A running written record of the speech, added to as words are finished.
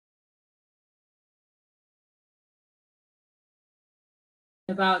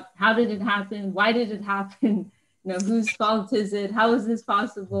about how did it happen? Why did it happen? You know, whose fault is it? How is this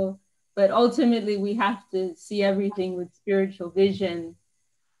possible? But ultimately, we have to see everything with spiritual vision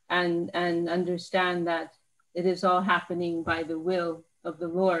and understand that it is all happening by the will of the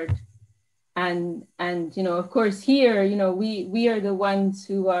Lord. And you know, of course, here, you know, we are the ones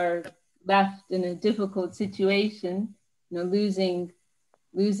who are left in a difficult situation, you know,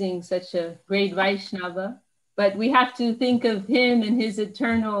 losing such a great Vaishnava. But we have to think of him and his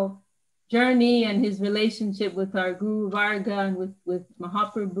eternal journey and his relationship with our Guru Varga and with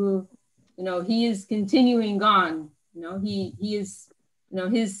Mahaprabhu. You know, he is continuing on. You know, he is, you know,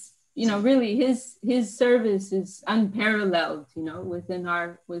 his, you know, really his service is unparalleled, you know, within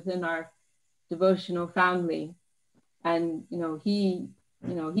our devotional family. And you know, he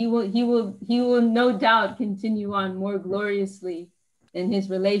will no doubt continue on more gloriously in his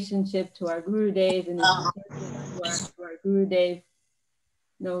relationship to our Gurudev and his to our Gurudev.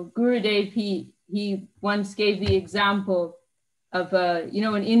 You know, Gurudev, he once gave the example of you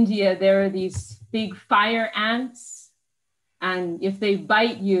know, in India there are these big fire ants, and if they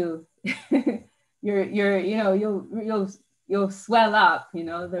bite you, you'll swell up. You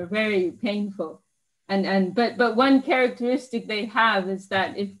know, they're very painful. But one characteristic they have is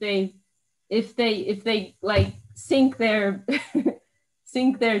that if they like sink their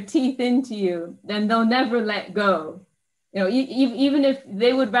sink their teeth into you, then they'll never let go. You know, even if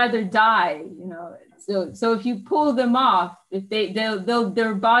they would rather die, you know. So if you pull them off, if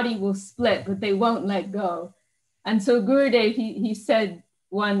their body will split, but they won't let go. And so Gurudev, he said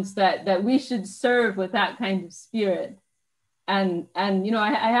once that we should serve with that kind of spirit. And you know,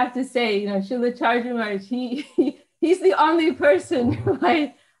 I have to say, you know, Srila Acharya Maharaj, he's the only person who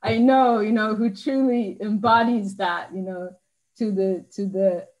I know, you know, who truly embodies that, you know, to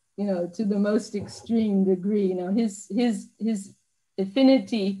the most extreme degree. You know, his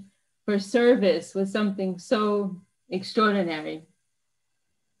affinity for service was something so extraordinary.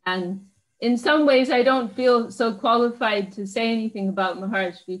 And in some ways, I don't feel so qualified to say anything about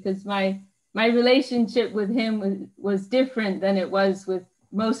Maharaj, because my relationship with him was different than it was with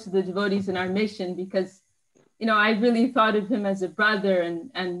most of the devotees in our mission, because, you know, I really thought of him as a brother,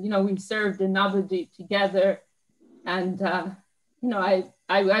 and you know, we served in Navadvip together. And, you know,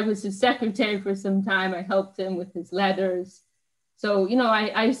 I was his secretary for some time. I helped him with his letters. So, you know,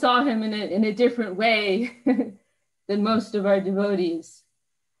 I saw him in a different way than most of our devotees.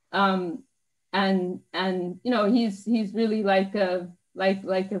 And you know, he's really like a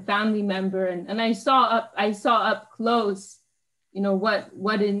family member. And I saw up close, you know, what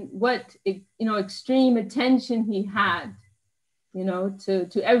you know, extreme attention he had, you know,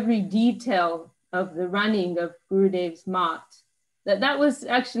 to every detail of the running of Gurudev's mat. That was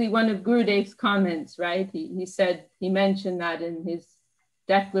actually one of Gurudev's comments, right? He mentioned that in his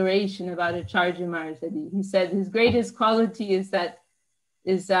declaration about Acharya Maharaj, that he said his greatest quality is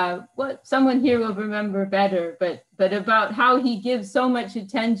what someone here will remember better, but about how he gives so much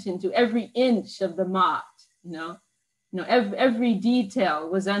attention to every inch of the mat, you know, every detail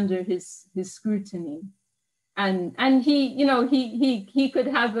was under his scrutiny. And he, you know, he could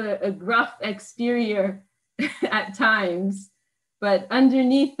have a gruff exterior at times, but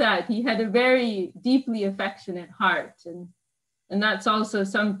underneath that, he had a very deeply affectionate heart. And that's also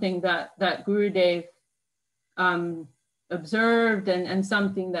something that Gurudev observed, and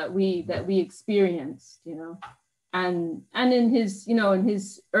something that we experienced, you know. And in his, you know, in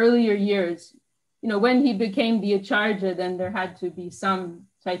his earlier years, you know, when he became the Acharya, then there had to be some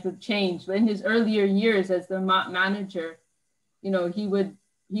type of change. But in his earlier years as the manager, you know, he would,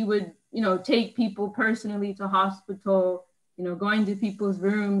 you know, take people personally to hospital, you know, going to people's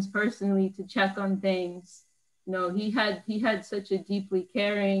rooms personally to check on things. You know, he had such a deeply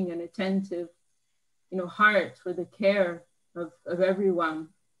caring and attentive, you know, heart for the care of everyone.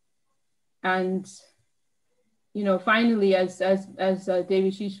 And, you know, finally, as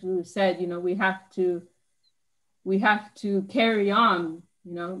Devashis Prabhu said, you know, we have to carry on,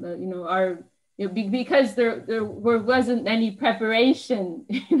 you know, because there wasn't any preparation,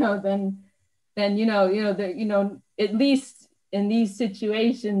 you know, then at least in these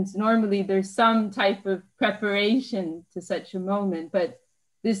situations, normally there's some type of preparation to such a moment, but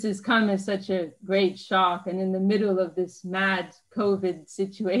this has come as such a great shock, and in the middle of this mad COVID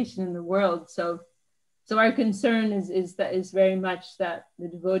situation in the world. So our concern is very much that the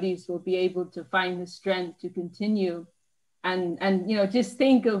devotees will be able to find the strength to continue, and you know, just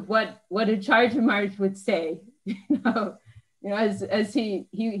think of what Acharya Maharaj would say, you know, as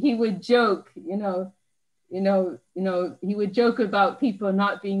he would joke, you know, he would joke about people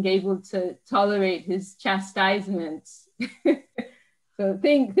not being able to tolerate his chastisements. So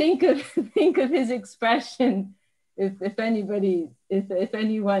think of think of his expression. If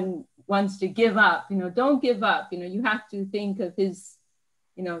anyone wants to give up, don't give up. You have to think of his,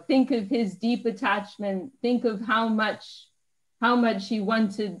 think of his deep attachment. Think of how much he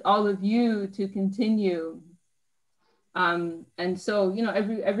wanted all of you to continue. And so,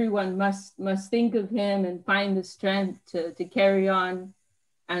 everyone must think of him and find the strength to carry on.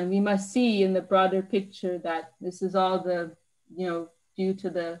 And we must see in the broader picture that this is all due to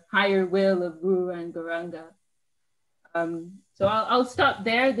the higher will of Guru and Gauranga. So I'll stop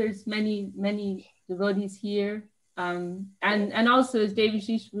there. There's many devotees here. And also, as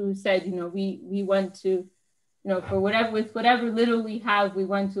Devashis Prabhu said, we want to, with whatever little we have, we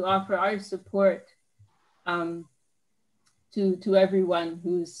want to offer our support to everyone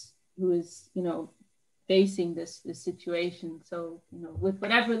who is facing this situation. So with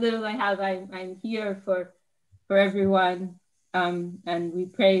whatever little I have, I'm here for everyone, and we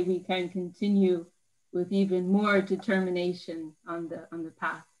pray we can continue with even more determination on the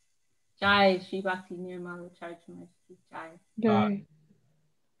path. Jai Shri Bhakti Nirmal Acharya Maharaj. Jai.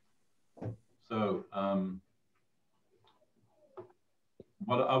 So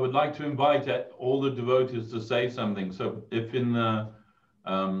well, I would like to invite all the devotees to say something. So if in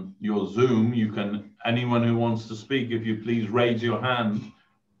your Zoom, anyone who wants to speak, if you please raise your hand,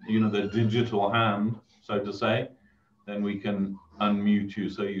 the digital hand, so to say, then we can unmute you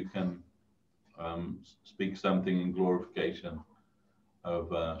so you can speak something in glorification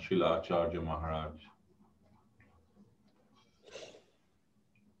of Srila Acharya Maharaj.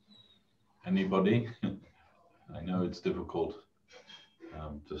 Anybody? I know it's difficult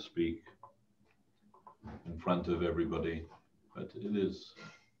to speak in front of everybody, but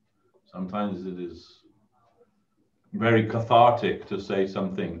sometimes it is very cathartic to say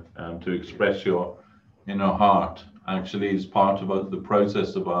something, to express your inner heart. Actually, it's part of the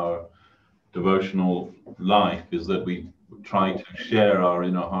process of our devotional life, is that we try to share our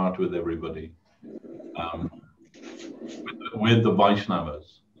inner heart with everybody, with the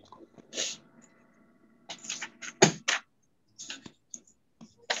Vaishnavas.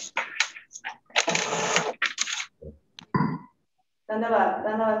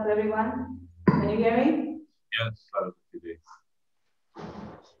 Dandavad to everyone. Can you hear me? Yes, Saraswati.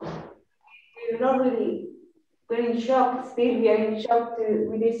 We're not really, we're in shock. Still, we are in shock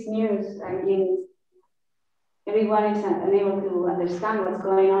with this news. I mean, everyone is unable to understand what's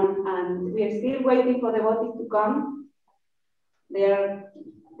going on, and we are still waiting for the devotees to come. They are,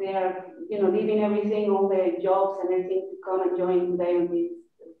 leaving everything, all their jobs and everything, to come and join today on this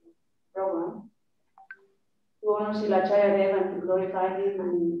program. To honor Srila Acharya Dev and to glorify him,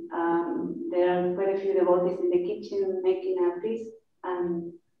 and there are quite a few devotees in the kitchen making a feast,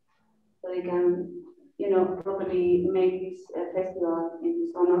 and so they can, properly make this festival in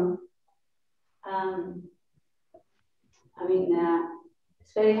his honor.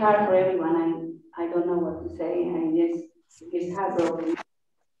 It's very hard for everyone. I don't know what to say. It's heartbroken.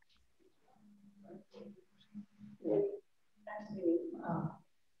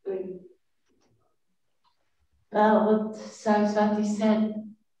 Well, what Saraswati said,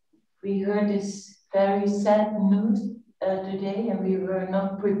 we heard this very sad news today, and we were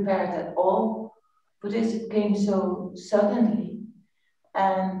not prepared at all for this. It came so suddenly,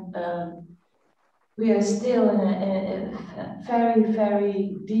 and we are still in a very,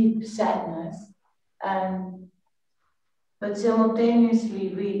 very deep sadness. But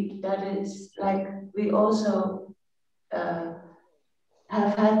simultaneously, we also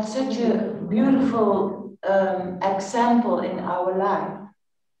have had such a beautiful example in our life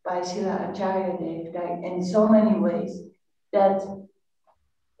by Srila Acharya Dev, in so many ways, that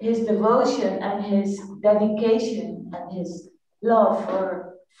his devotion and his dedication and his love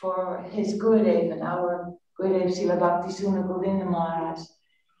for his Gurudev and our Gurudev Srila Bhakti Nirmal Maharaj,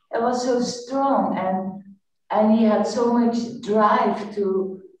 it was so strong, and he had so much drive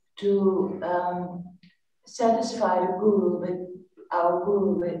to satisfy the Guru with our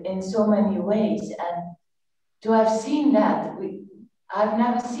Guru in so many ways, and to have seen that, I've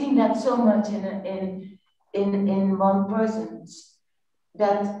never seen that so much in one person.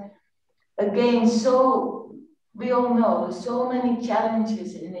 That again, so we all know so many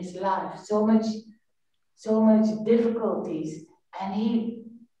challenges in his life, so much difficulties, and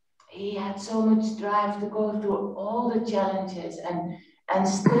he had so much drive to go through all the challenges and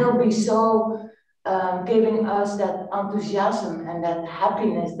still be so giving us that enthusiasm and that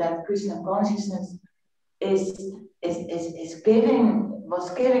happiness that Krishna consciousness was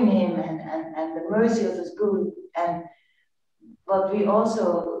giving him, and the mercy of his Guru, but we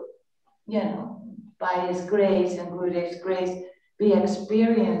also, by his grace and Gurudev's grace, we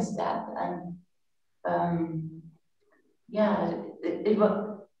experienced that, and yeah, it was.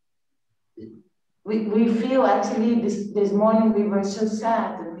 We feel actually this morning we were so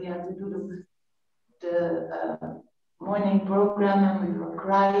sad and we had to do the morning program and we were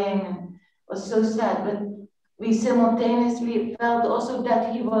crying and it was so sad, but we simultaneously felt also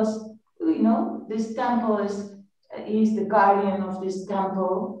that he was, you know, this temple is, he's the guardian of this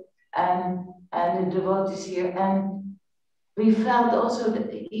temple and the devotees here, and we felt also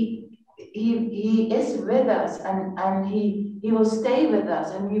that he is with us and he will stay with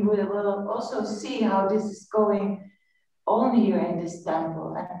us, and we will also see how this is going on here in this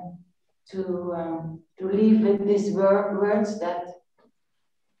temple, and to leave with these words that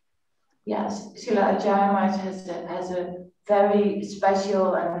yes, Srila Acharya Maharaj has a very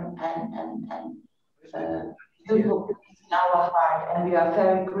special and beautiful place in our heart, and we are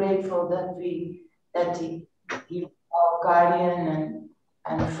very grateful that he is our guardian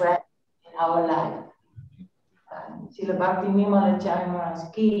and friend in our life. Srila Bhakti Nirmal Acharya Maharaj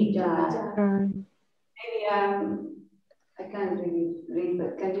ki jai. Maybe I can't really read,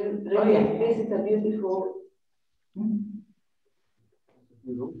 but can you read? Oh, yeah. This is a beautiful.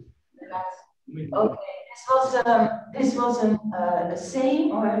 Okay, this was a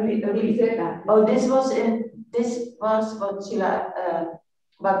saying or this was what Srila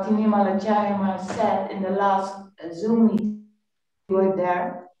Bhakti Nirmal Acharya Maharaj said in the last Zoom meeting. We were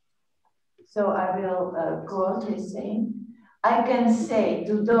there. So I will quote his saying. I can say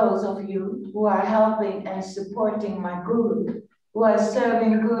to those of you who are helping and supporting my Guru, who are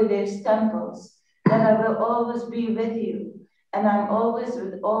serving Gurudev's temples, that I will always be with you, and I'm always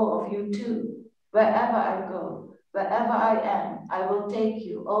with all of you too. Wherever I go, wherever I am, I will take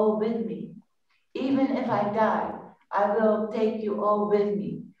you all with me. Even if I die, I will take you all with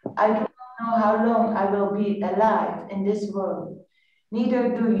me. I do not know how long I will be alive in this world. Neither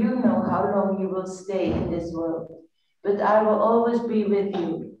do you know how long you will stay in this world. But I will always be with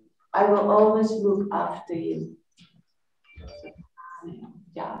you. I will always look after you.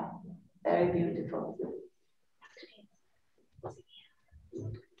 Yeah, very beautiful.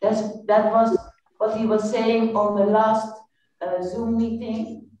 That was what he was saying on the last Zoom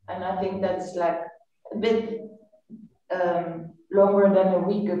meeting. And I think that's like a bit longer than a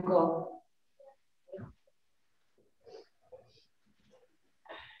week ago.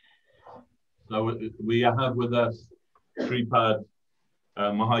 So we have with us Sripad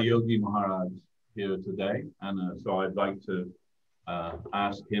Mahayogi Maharaj here today, and so I'd like to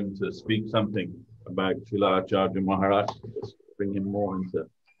ask him to speak something about Srila Acharya Maharaj, just bring him more into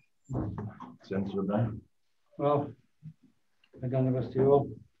sense of that. Well, again, namaste all.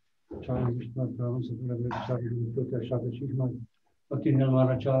 Bhakti Nirmal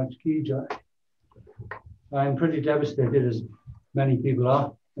Acharya ki jai. I'm pretty devastated, as many people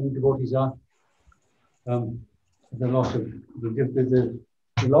are, many devotees are. The loss of the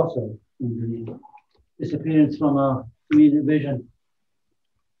disappearance from our immediate vision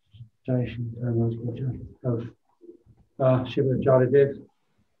of Shiva Acharya Dev.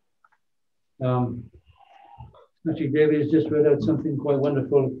 Actually, Devi has just read out something quite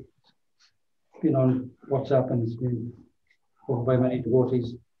wonderful, you know, on WhatsApp, and it's been spoken by many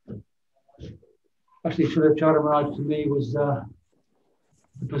devotees. Actually, Srila Acharya Maharaj to me was the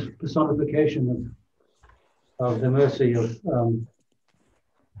personification of the mercy of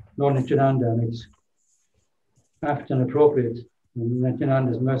Lord Nityananda, and it's apt and appropriate in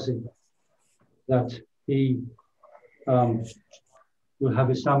Nityananda's mercy that he will have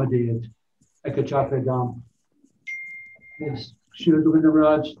his samadhi at Ekachakra Dham. Yes, Srila Bhakti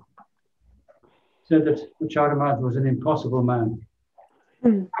Maharaj said that Acharya Maharaj was an impossible man.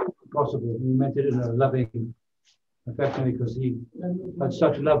 Impossible. He meant it in a loving, affectionately, because he had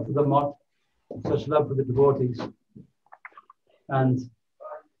such love for the monk, such love for the devotees, and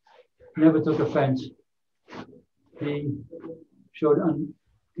never took offense. He showed an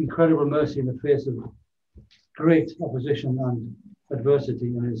incredible mercy in the face of great opposition and adversity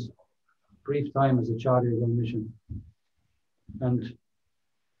in his brief time as Acharya on mission. And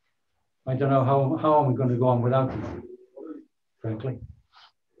I don't know how I'm going to go on without him, frankly.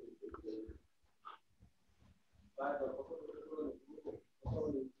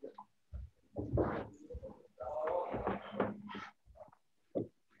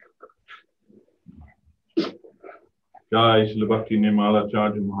 Jai Srila Bhakti Nirmal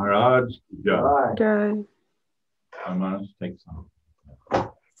Acharya Maharaj. Jai. Jai. I must take some.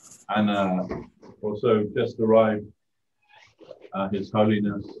 And also just arrived His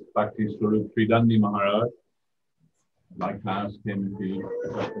Holiness Bhakti Swarup Sridandi Maharaj. I'd like to ask him if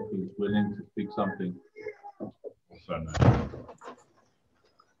he's willing to speak something. So no.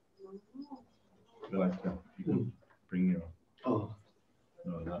 You can bring your. Oh.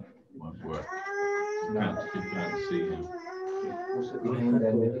 No, that won't work. You can't see him. What?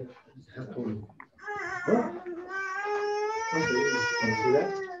 Can you see that?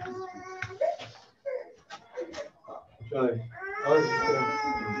 Sorry.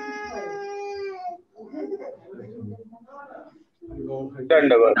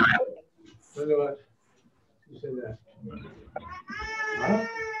 Dandavad. Dandavad. You said that. Huh?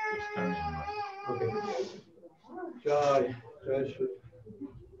 Okay. Jai. Jai Shri.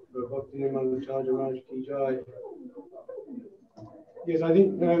 Bhakti Nirmal Acharya Maharaj ki Jai. Yes, I think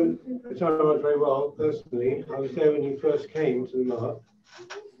Acharya Maharaj very well personally. I was there when he first came to the Mahat,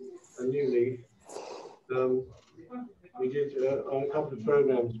 and newly. We did on a couple of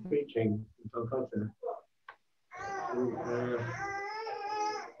programs preaching in Calcutta.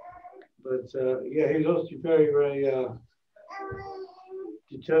 Yeah, he was also very, very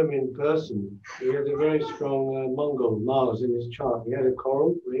determined person. He had a very strong Mongol Mars in his chart. He had a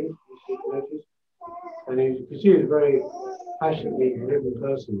coral ring, you notice, and you could see he was a very passionately driven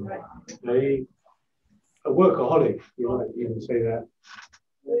person. A workaholic, you might even say that.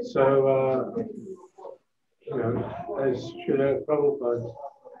 So, you know, as Srila Prabhupada,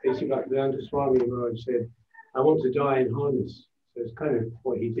 Bhakti Swami Maharaj said, I want to die in harness. So it's kind of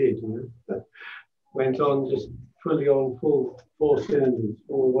what he did, you know. Went on just fully on full 4 cylinders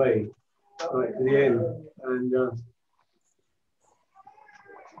all the way right to the end. And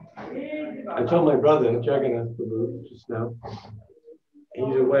I told my brother, Jagannath Prabhu, just now,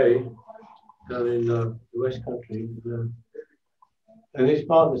 he's away down in the West Country. And his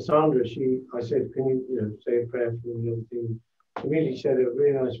partner, Sandra, I said, can you, say a prayer for me and everything? She immediately said a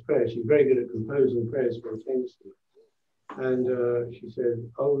really nice prayer. She's very good at composing prayers spontaneously. And she said,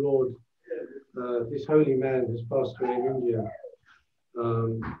 oh Lord, this holy man has passed away in India.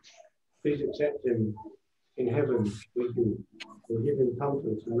 Please accept him in heaven with you, and give him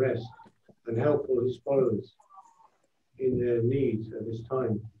comfort and rest, and help all his followers in their needs at this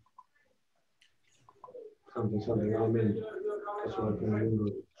time. Something, amen. That's what I can remember.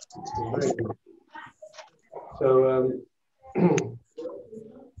 It's very good. So,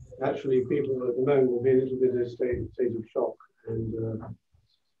 naturally, people at the moment will be a little bit in a state of shock and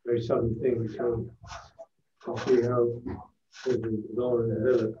very sudden things. So, we'll see how it will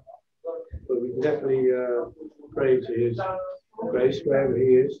develop. But we can definitely pray to his grace wherever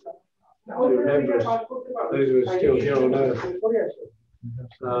he is, to remember us, those who are still here on earth.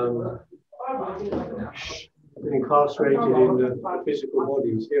 Been incarcerated in the physical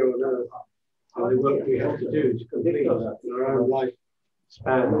bodies here on earth, and the work we have to do to complete in our own life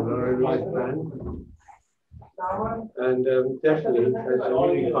span, our own lifespan. And definitely, as a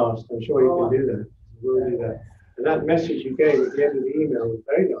newly passed, I'm sure you can do that. We'll do that. And that message you gave at the end of the email was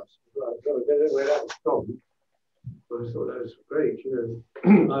very nice. I don't know where that was from, but I thought that was great.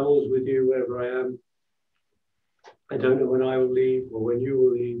 I'm always with you wherever I am. I don't know when I will leave or when you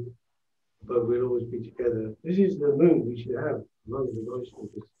will leave, but we'll always be together. This is the mood we should have among the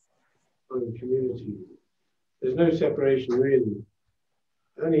Vaishnavas, among the community. There's no separation really.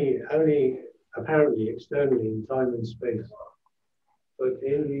 Only apparently externally in time and space. But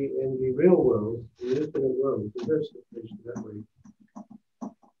in the real world, in the infinite world, there's no separation that way.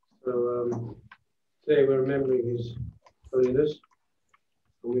 So today we're remembering His Holiness,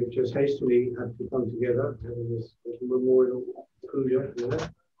 and we've just hastily had to come together, having this little memorial puja together.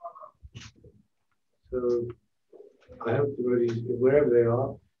 So I hope the devotees, wherever they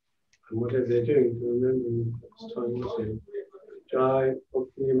are, and whatever they're doing, to remember this time also. Jai,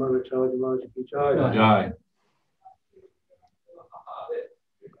 Bhakti Nirmal Acharya Maharaj ki Jai. Jai.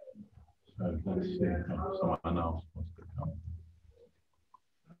 So let's see if someone else wants to come.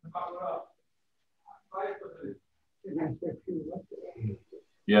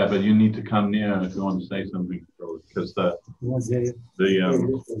 Yeah, but you need to come near if you want to say something, because the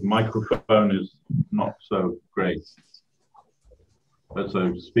microphone is not so great. But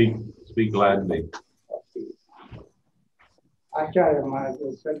so speak loudly. Acharya Maharaj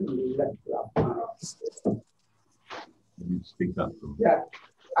was suddenly left last night. You need to speak up. Yeah,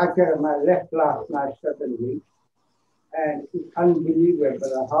 Acharya Maharaj left last night suddenly, and it's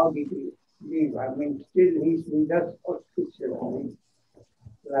unbelievable how did he leave. I mean, still he's with us officially,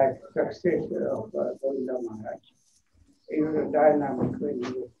 like successor of Govinda Maharaj. He was a dynamic when he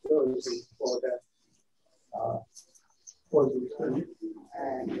was chosen for the position,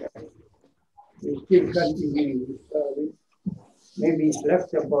 and we still continue his service. Maybe he's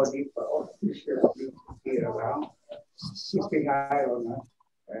left the body for officially here around, keeping eye on us,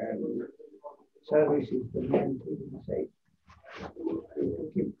 and service is the main thing he says.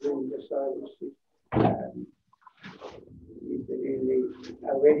 To keep doing the services He's really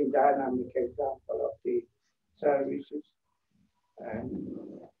a very dynamic example of the services. And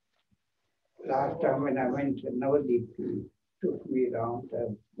last time when I went to Navadip, he took me around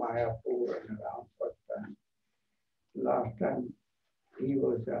Mayapur and around first time. Last time he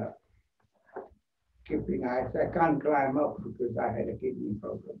was keeping ice. I can't climb up because I had a kidney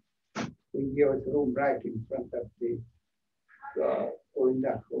problem. He gave us room right in front of the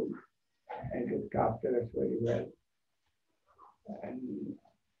Govinda Kund and looked after us very well. And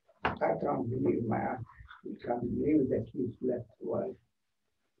I can't believe that he's left the world.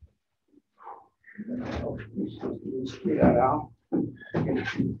 He's still around. I can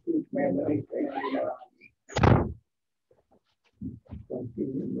see his memory hanging around me. Bhakti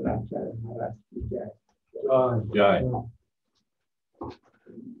Nirmal Acharya Maharaj ki jai.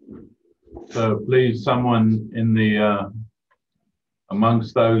 So please, someone in the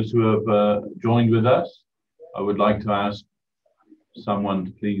amongst those who have joined with us, I would like to ask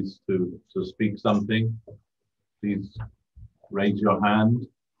someone please to speak something. Please raise your hand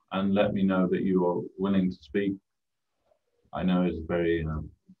and let me know that you are willing to speak. I know it's a very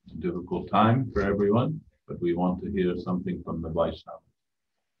difficult time for everyone, but we want to hear something from the Vaishnava.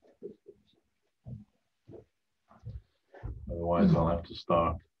 Otherwise, I'll have to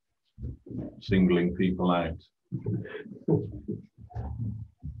start singling people out.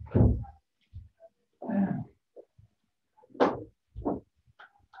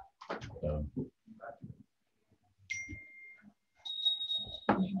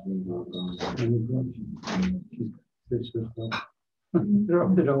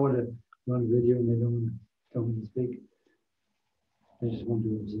 They don't want to run video and they don't want to speak. They just want to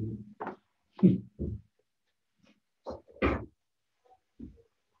observe.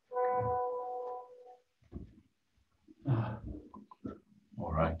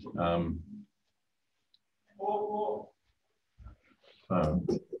 All right.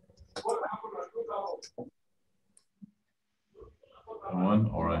 One.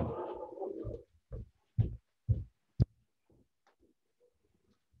 All right.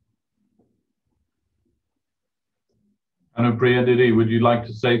 Anupriya Didi, would you like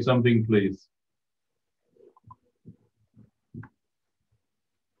to say something, please?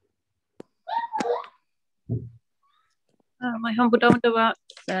 My humble Dhammadava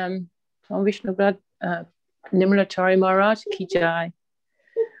from Ishanuga, Nirmal Acharya Maharaj ki jai.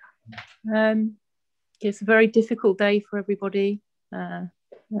 It's a very difficult day for everybody.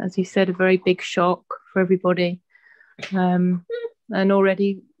 As you said, a very big shock for everybody. And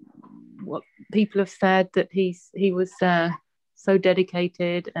already what people have said that he was so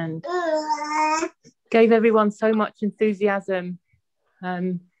dedicated and gave everyone so much enthusiasm.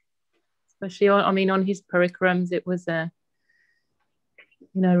 Especially on his parikrams, it was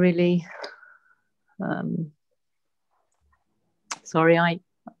really sorry,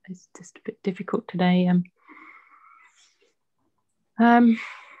 it's just a bit difficult today.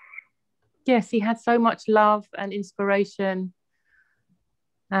 Yes, he had so much love and inspiration,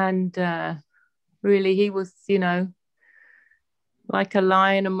 and really he was, like a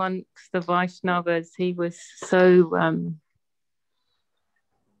lion amongst the Vaishnavas. He was so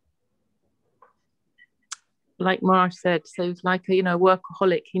like Maharaj said, so it's like a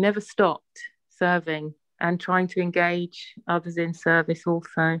workaholic. He never stopped serving and trying to engage others in service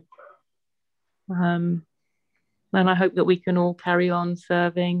also. And I hope that we can all carry on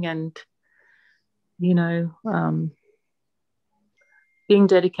serving and being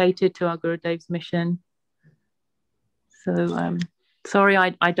dedicated to our Gurudev's mission. So sorry,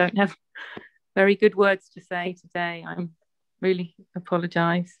 I don't have very good words to say today. I really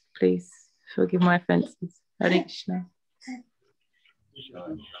apologize. Please forgive my offenses. Hare Krishna.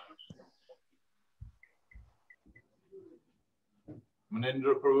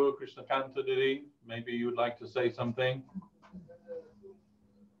 Manindra Prabhu, Krishna Kanta Didi, maybe you would like to say something?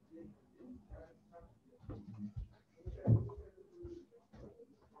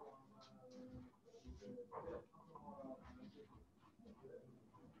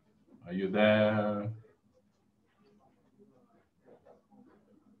 Are you there?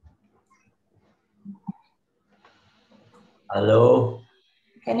 Hello.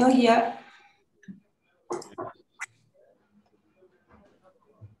 Can you hear?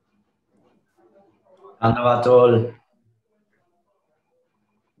 Dhanyavad all.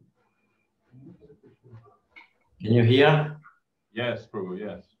 Can you hear? Yes, Prabhu,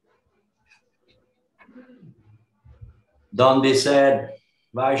 yes. Don't be sad,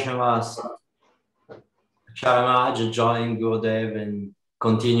 Vaishnavas. Acharya Maharaj join Gurudev and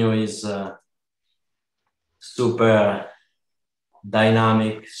continue his super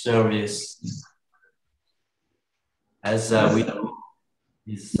dynamic service as we know,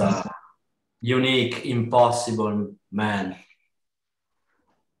 is a unique, impossible man.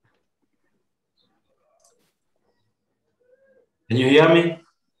 Can you hear me?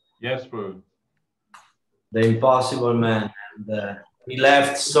 Yes, Prabhu. The impossible man. And he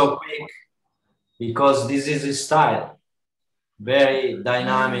left so quick because this is his style. Very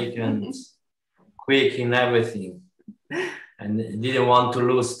dynamic and quick in everything. And didn't want to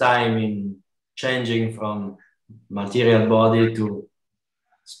lose time in changing from material body to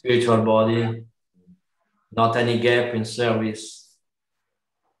spiritual body. Not any gap in service.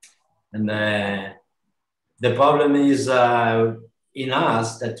 And the problem is in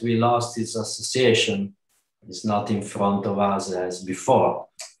us that we lost this association. It's not in front of us as before,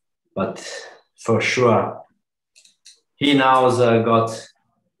 but for sure, he now got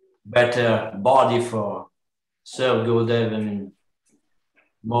better body for serve Gurudev in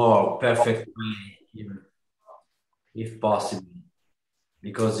more perfect way, even, if possible,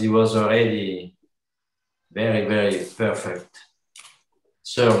 because he was already very, very perfect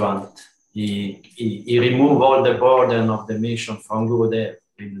servant. He removed all the burden of the mission from Gurudev.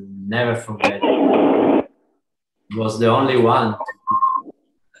 We'll never forget. He was the only one.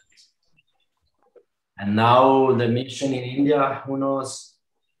 And now the mission in India, who knows?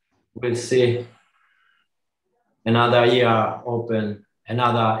 We'll see. Another year open,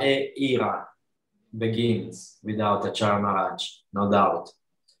 another era begins without Acharya Maharaj, no doubt.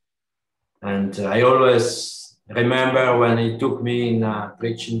 And I always remember when he took me in a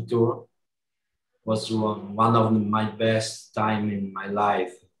preaching tour, was one of my best time in my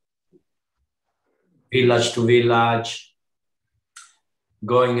life. Village to village,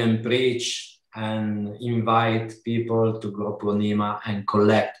 going and preach and invite people to go Purnima and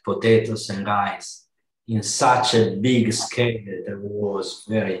collect potatoes and rice in such a big scale that it was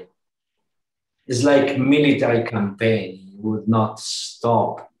very, it's like military campaign. He would not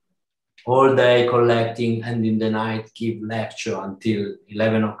stop all day collecting and in the night give lecture until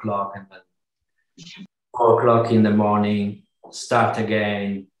 11 o'clock and then 4 o'clock in the morning, start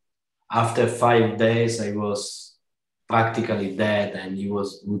again. After 5 days, I was practically dead and he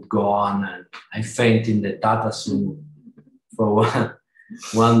would go on and I faint in the Tata Sumo for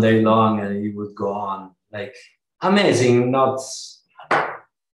one day long and he would go on. Like amazing, not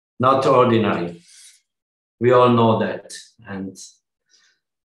ordinary. We all know that. And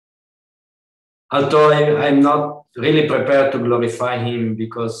although I'm not really prepared to glorify him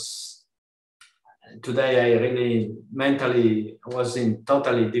because today I really mentally was in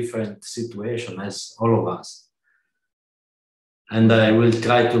totally different situation as all of us. And I will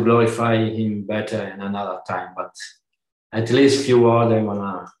try to glorify him better in another time, but at least few words I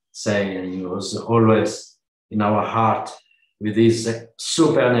wanna say, and he was always in our heart with his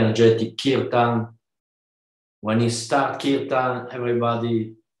super energetic kirtan. When he started kirtan,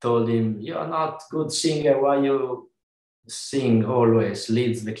 everybody told him, "You're not good singer, why you sing always,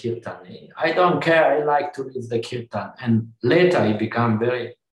 leads the kirtan?" I don't care, I like to lead the kirtan. And later he became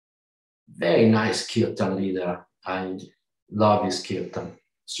very, very nice kirtan leader. I love his kirtan,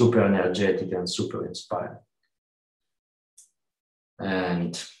 super energetic and super inspired.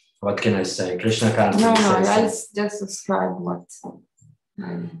 And what can I say? Krishna can't No, say I just describe what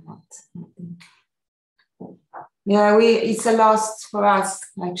I'm not. Yeah, it's a loss for us,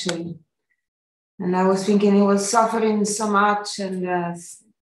 actually. And I was thinking he was suffering so much and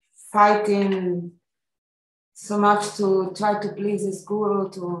fighting so much to try to please his guru,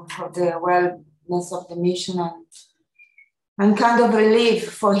 for the wellness of the mission, and kind of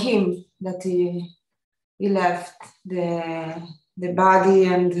relief for him that he left the body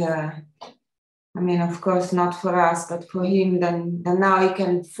and I mean, of course, not for us, but for him, then now he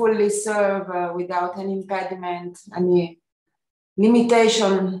can fully serve without any impediment, any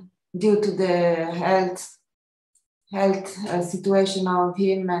limitation due to the health situation of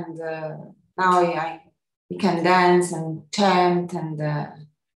him. And now he can dance and chant and,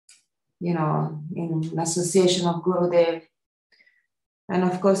 you know, in association of Gurudev. And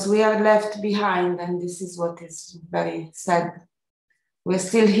of course, we are left behind, and this is what is very sad. We're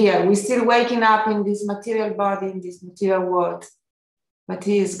still here. We're still waking up in this material body, in this material world. But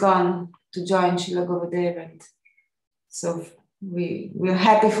he is gone to join Srila Gurudev. And so we're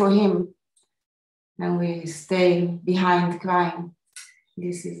happy for him. And we stay behind crying.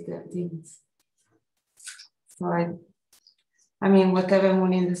 This is the thing. So I mean, whatever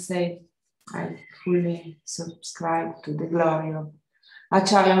Muninda said, I fully subscribe to the glory of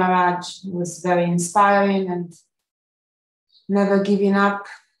Acharya Maharaj. It was very inspiring and never giving up.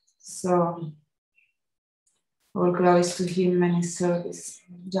 So all glories to him and his service.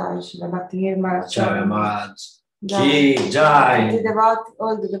 Jai Srila Bhakti Nirmal Acharya Maharaj. Ki Jai.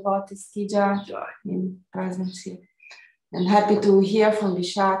 All the devotees, Ki Jai, in presence here. And happy to hear from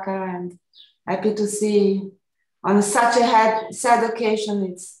Vishakha, and happy to see on such a sad occasion.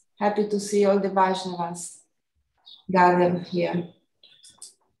 It's happy to see all the Vaishnavas gathered here.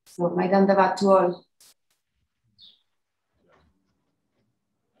 So my dandavat to all.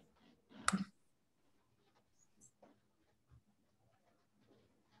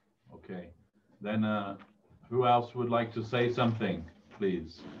 Okay, then who else would like to say something,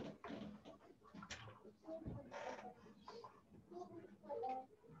 please?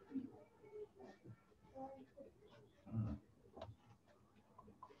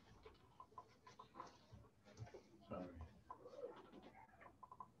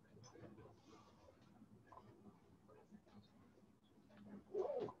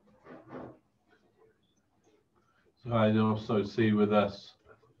 So I also see with us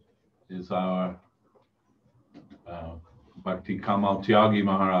is our Bhakti Nirmal Acharya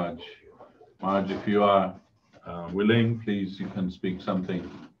Maharaj. Maharaj, if you are willing, please, you can speak something,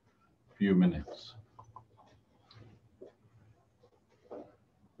 a few minutes.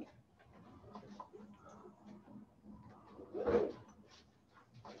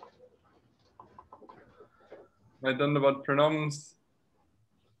 My Dandavat pranams.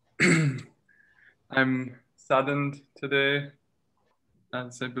 I'm saddened today,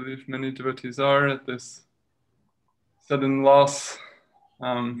 as I believe many devotees are, at this sudden loss.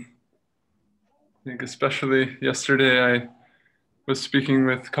 I think especially yesterday I was speaking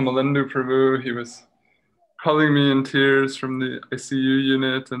with Kamalendu Prabhu. He was calling me in tears from the ICU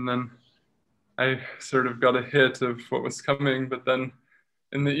unit, and then I sort of got a hit of what was coming, but then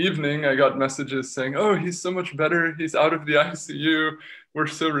in the evening, I got messages saying, oh, he's so much better. He's out of the ICU. We're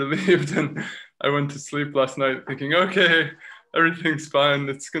so relieved. And I went to sleep last night thinking, okay, everything's fine.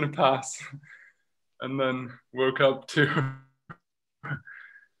 It's going to pass. And then woke up to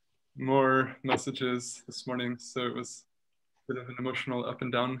more messages this morning. So it was a bit of an emotional up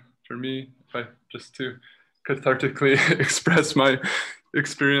and down for me, just to cathartically express my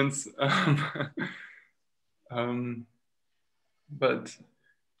experience. But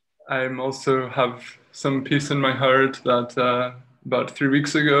I also have some peace in my heart that about 3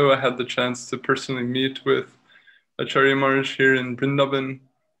 weeks ago, I had the chance to personally meet with Acharya Maharaj here in Vrindavan.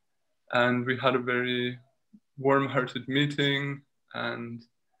 And we had a very warm-hearted meeting, and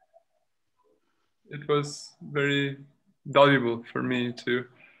it was very valuable for me to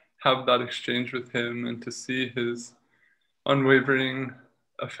have that exchange with him and to see his unwavering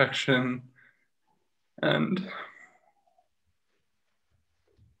affection and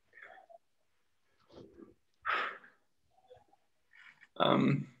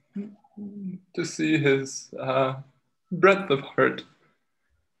to see his breadth of heart.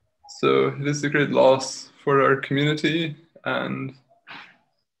 So it is a great loss for our community, and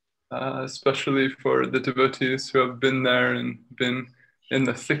especially for the devotees who have been there and been in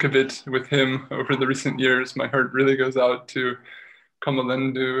the thick of it with him over the recent years. My heart really goes out to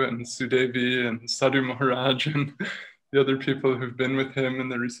Kamalendu and Sudevi and Sadhu Maharaj and the other people who've been with him in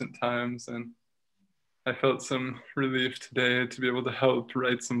the recent times. And I felt some relief today to be able to help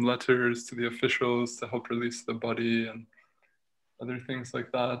write some letters to the officials to help release the body and other things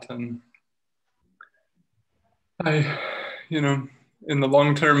like that. And I, in the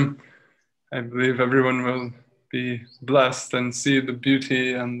long term, I believe everyone will be blessed and see the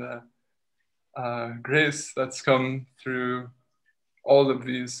beauty and the grace that's come through all of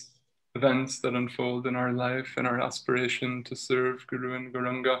these events that unfold in our life and our aspiration to serve Guru and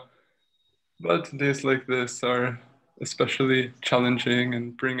Gauranga. But days like this are especially challenging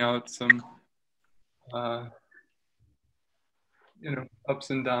and bring out some,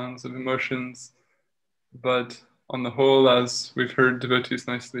 ups and downs of emotions. But on the whole, as we've heard devotees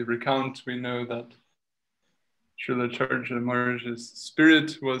nicely recount, we know that Srila Acharya Maharaj's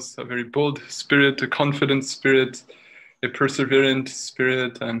spirit was a very bold spirit, a confident spirit, a perseverant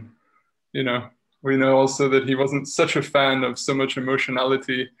spirit. And, we know also that he wasn't such a fan of so much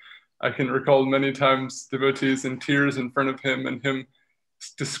emotionality. I can recall many times devotees in tears in front of him and him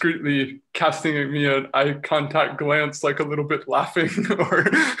discreetly casting at me an eye contact glance, like a little bit laughing or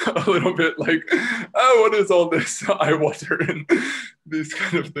a little bit like, oh, what is all this eye water and these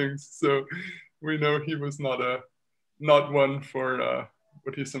kind of things. So we know he was not one for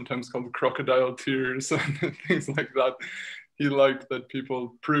what he sometimes called crocodile tears and things like that. He liked that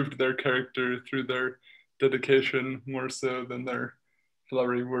people proved their character through their dedication more so than their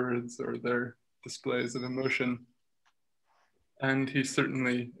flowery words or their displays of emotion. And he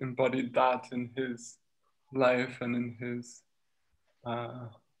certainly embodied that in his life and in his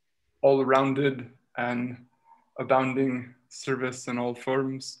all-rounded and abounding service in all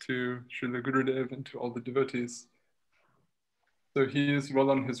forms to Srila Gurudev and to all the devotees. So he is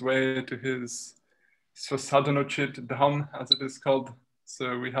well on his way to his Svasadhanochit Dham, as it is called.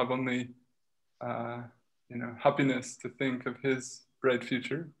 So we have only happiness to think of his bright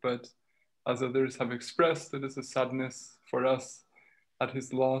future, but as others have expressed, it is a sadness for us at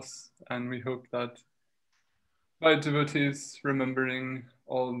his loss, and we hope that by devotees remembering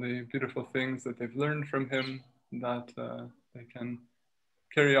all the beautiful things that they've learned from him, that they can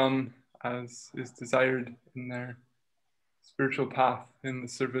carry on as is desired in their spiritual path in the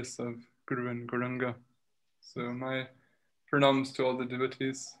service of Guru and Gauranga. So my pranams to all the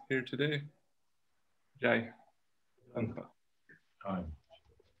devotees here today. Jai. Hi.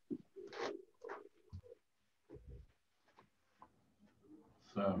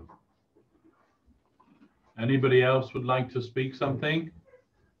 So, anybody else would like to speak something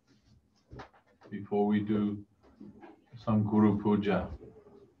before we do some Guru Puja?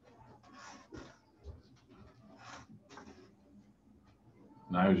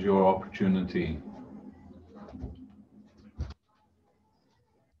 Now's your opportunity.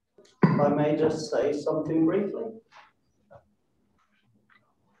 If I may just say something briefly.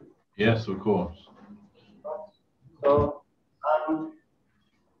 Yes, of course. So,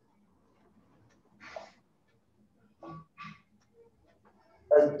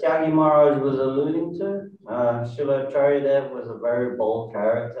 as Jagi Maharaj was alluding to, Srila Acharya Dev was a very bold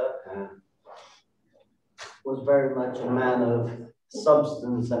character and was very much a man of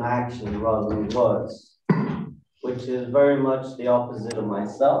substance and action rather than words, which is very much the opposite of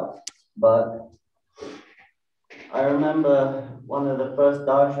myself. But I remember one of the first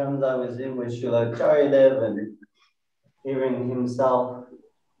darshans I was in with Srila Acharya Dev, and hearing him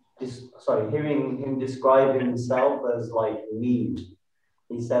describe himself as like meat.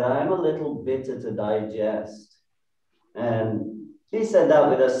 He said, "I'm a little bitter to digest." And he said that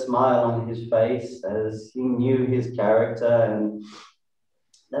with a smile on his face, as he knew his character and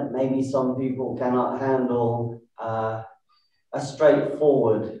that maybe some people cannot handle a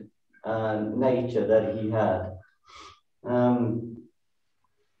straightforward nature that he had.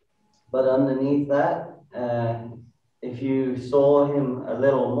 But underneath that, if you saw him a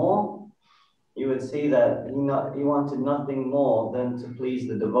little more, you would see that he wanted nothing more than to please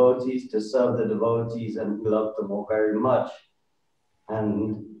the devotees, to serve the devotees, and he loved them all very much.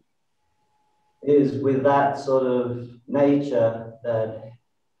 And it is with that sort of nature that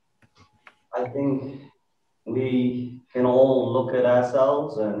I think we can all look at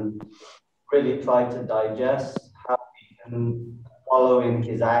ourselves and really try to digest how we can follow in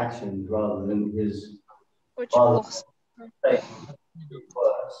his actions rather than his words.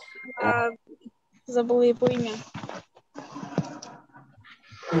 Забыла его имя.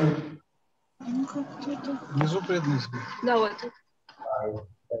 Внизу предмет. Да, вот.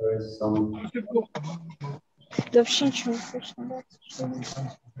 There is some... Да вообще ничего не слышно.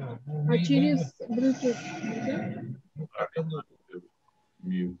 А через Bluetooth, да?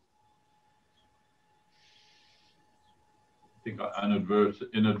 Mute. I think I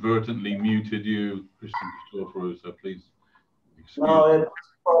inadvertently muted you, Christian Christopher, so please excuse. No, it's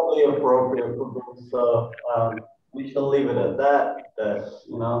probably appropriate for this, so we shall leave it at that,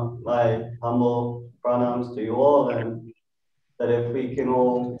 my humble pranams to you all, and that if we can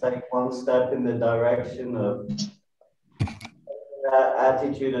all take one step in the direction of that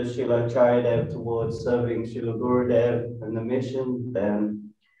attitude of Srila Acharya Dev towards serving Srila Gurudev and the mission,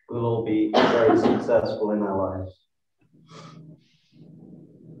 then we'll all be very successful in our lives.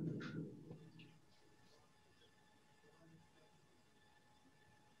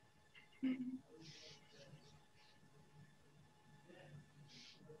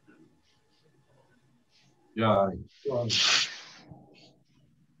 Jai.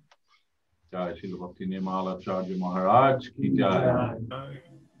 Jai Srila Bhakti Nirmal Acharya Maharaj ki jai.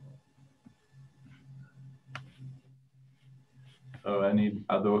 So any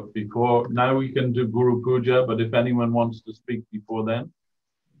other before now we can do Guru Puja, but if anyone wants to speak before then,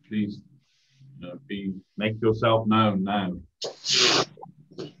 please make yourself known now.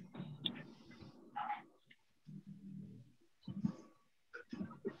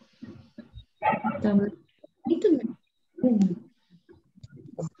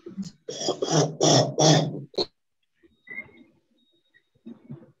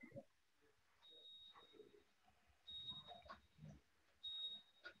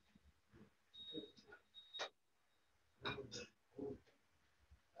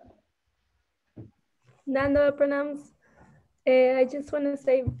 Nanda pranams. I just want to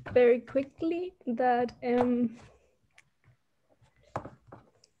say very quickly that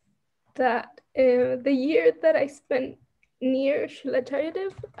that the year that I spent near Srila Acharya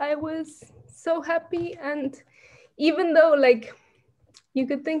Dev, I was so happy. And even though like you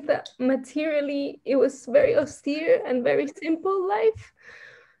could think that materially it was very austere and very simple life,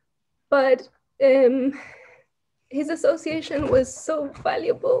 but his association was so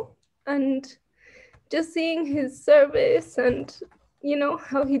valuable. And just seeing his service and, you know,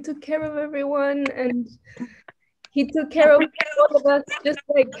 how he took care of everyone, and he took care of all of us, just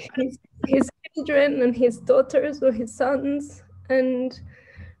like his children and his daughters or his sons. And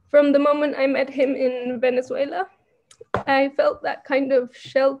from the moment I met him in Venezuela, I felt that kind of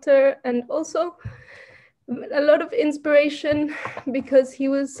shelter and also a lot of inspiration, because he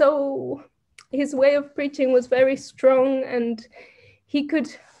was so, his way of preaching was very strong, and he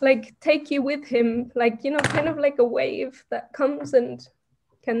could like take you with him, like, you know, kind of like a wave that comes and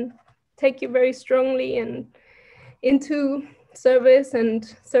can take you very strongly and into service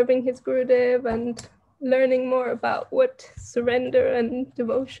and serving his Gurudev and learning more about what surrender and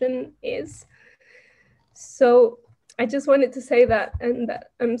devotion is. So I just wanted to say that, and that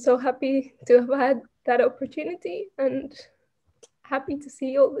I'm so happy to have had that opportunity and happy to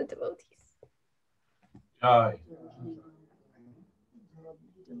see all the devotees. Hi.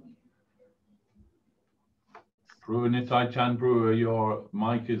 Prabhu Nitai Chan Prabhu, your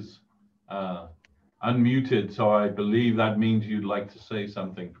mic is unmuted, so I believe that means you'd like to say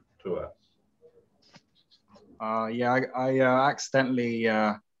something to us. Yeah, I accidentally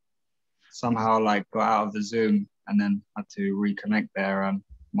somehow like got out of the Zoom and then had to reconnect there, and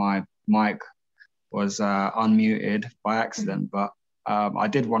my mic was unmuted by accident. But I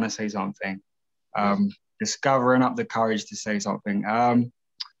did want to say something. Discovering up the courage to say something.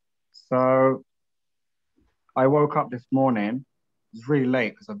 So I woke up this morning. It was really late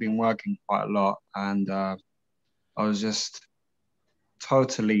because I've been working quite a lot, and I was just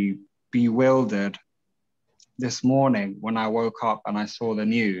totally bewildered this morning when I woke up and I saw the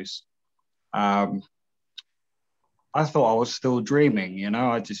news. I thought I was still dreaming, you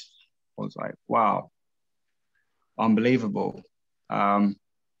know. I just was like, wow, unbelievable. And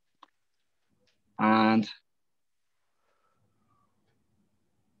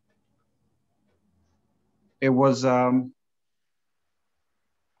it was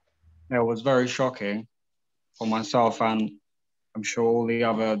very shocking for myself, and I'm sure all the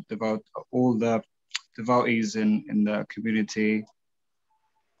other devotees in the community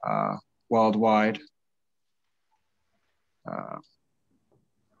worldwide.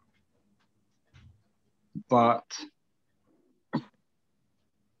 But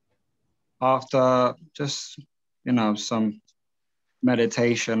after just, you know, some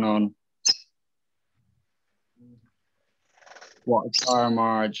meditation on what Acharya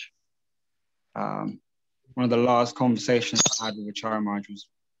Maharaj, one of the last conversations I had with Acharya Maharaj was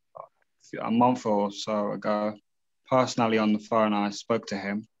a month or so ago. Personally on the phone, I spoke to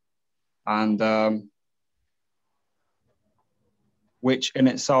him, and which in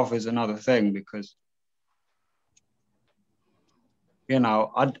itself is another thing, because, you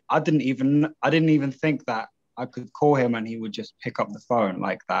know, I didn't even think that I could call him and he would just pick up the phone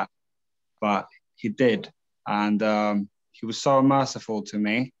like that, but he did, and he was so merciful to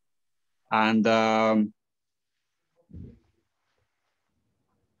me, and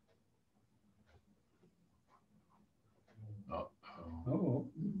Oh.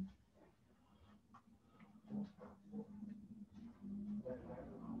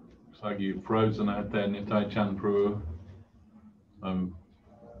 Looks like you've frozen out there, Nitai Chan Prabhu.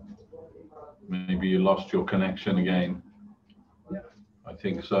 Maybe you lost your connection again. I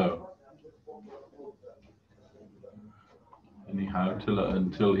think so. Anyhow,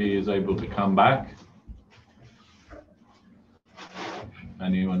 until he is able to come back.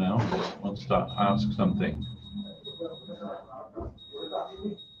 Anyone else wants to ask something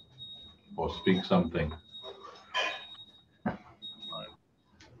or speak something?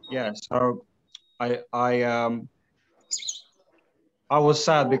 Yeah, so I was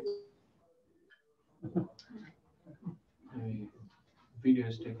sad because the video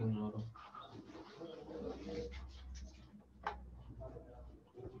is taking a lot of.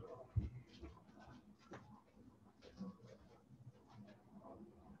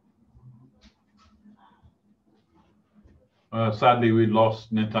 Sadly, we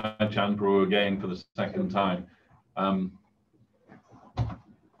lost Nitai Chan Prabhu again for the second time.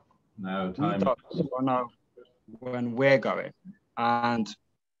 Now time. We don't know when we're going, and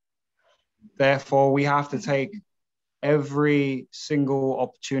therefore we have to take every single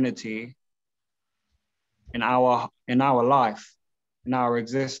opportunity in our life, in our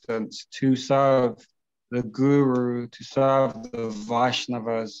existence, to serve the Guru, to serve the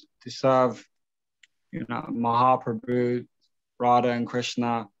Vaishnavas, to serve, Mahaprabhu, Radha and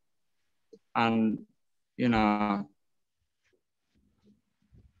Krishna. And,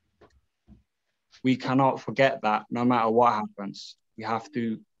 we cannot forget that no matter what happens. We have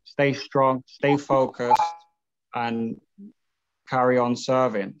to stay strong, stay focused, and carry on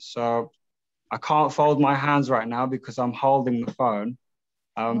serving. So I can't fold my hands right now because I'm holding the phone,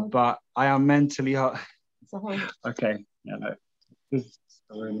 but I am mentally... Okay.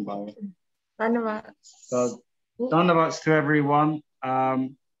 So, Dhanavats to everyone. Dhanavats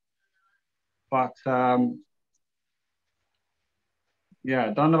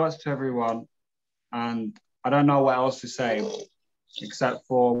to everyone. And I don't know what else to say, except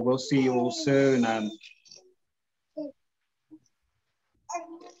for we'll see you all soon. And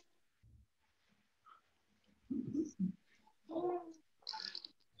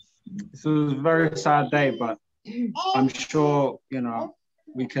this was a very sad day, but I'm sure,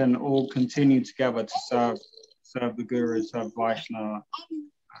 we can all continue together to serve the Guru, serve Vaishnava.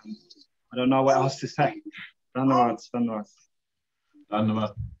 And I don't know what else to say. Dhanavats.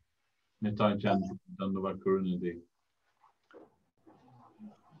 Dhanavad. Nitai Chandra. Dhanavad Karunadi.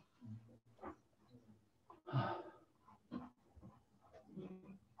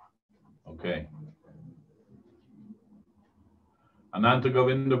 Okay. Ananta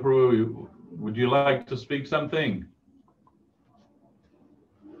Govinda Prabhu, would you like to speak something?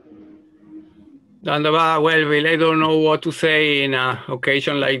 Dandava, well, really don't know what to say in an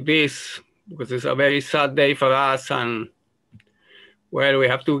occasion like this, because it's a very sad day for us, and well, we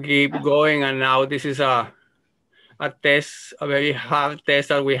have to keep going, and now this is a test, a very hard test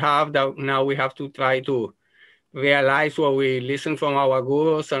that we have, that now we have to try to realize what we listen from our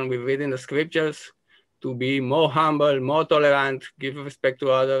gurus and we read in the scriptures, to be more humble, more tolerant, give respect to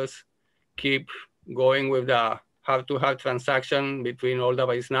others, keep going with the heart-to-heart transaction between all the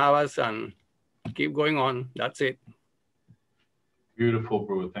Vaishnavas, and keep going on. That's it. Beautiful,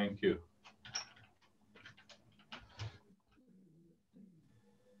 Prabhu. Thank you.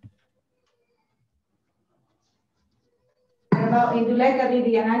 What about Induleka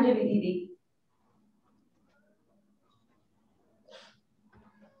Didi and Anjali Didi?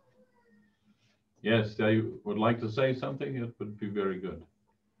 Yes, I would like to say something. It would be very good.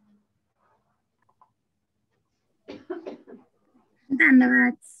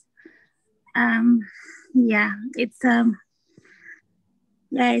 Dhanavats. It's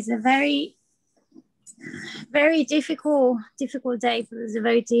a very, very difficult day for the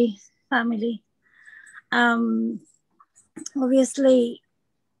devotee family. Obviously,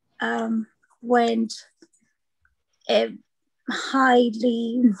 when a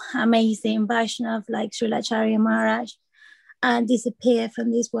highly amazing Vaishnav like Srila Acharya Maharaj disappear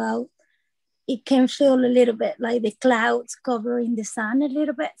from this world, it can feel a little bit like the clouds covering the sun a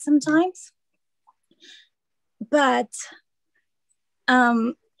little bit sometimes. But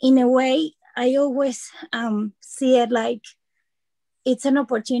in a way, I always see it like it's an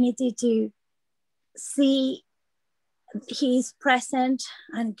opportunity to see his present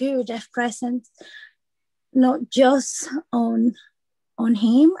and Gurudev present, not just on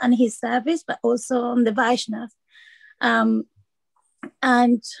him and his service, but also on the Vaishnav.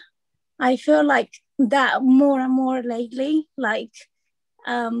 And I feel like that more and more lately, like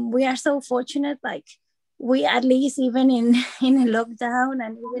we are so fortunate, like we at least even in a lockdown,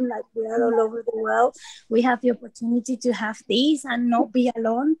 and even like we are all over the world, we have the opportunity to have these and not be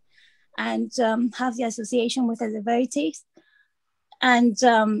alone, and have the association with the devotees. And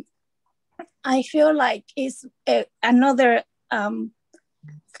I feel like it's another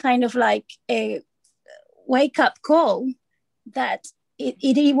kind of like a wake-up call that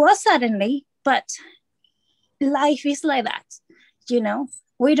it was suddenly, but life is like that,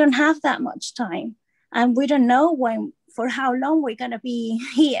 we don't have that much time, and we don't know for how long we're going to be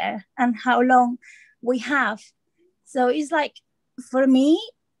here and how long we have. So it's like, for me,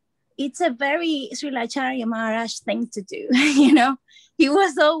 it's a very Srila Acharya Maharaj thing to do. He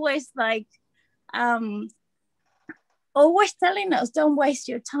was always like, always telling us, don't waste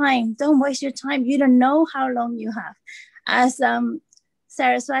your time. You don't know how long you have. As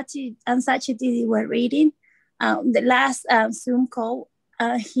Saraswati and Sachididi were reading, the last Zoom call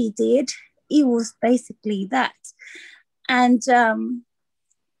he did, it was basically that. And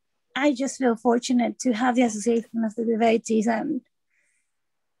I just feel fortunate to have the association of the devotees,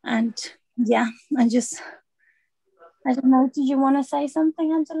 and yeah, I don't know, do you want to say something,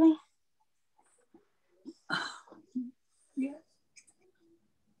 Anjali? Yeah.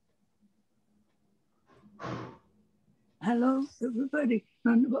 Hello, everybody.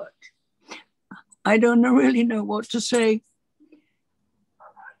 I don't really know what to say.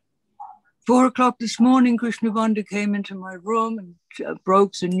 4 o'clock this morning, Krishna Bandha came into my room and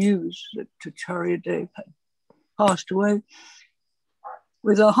broke the news that Acharya Dev had passed away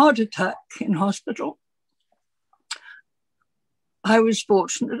with a heart attack in hospital. I was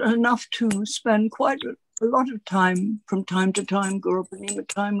fortunate enough to spend quite a lot of time from time to time, Guru Purnima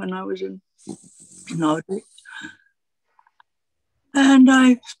time, when I was in Nadi. And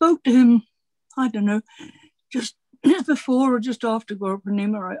I spoke to him, I don't know, just before or just after Guru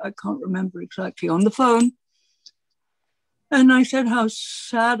Purnima, I can't remember exactly, on the phone. And I said how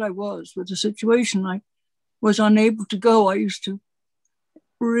sad I was with the situation. I was unable to go. I used to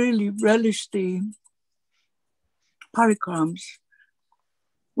really relish the parikrams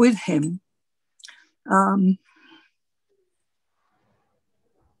with him.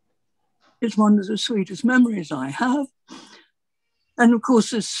 It's one of the sweetest memories I have. And of course,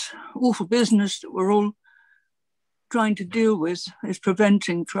 this awful business that we're all trying to deal with is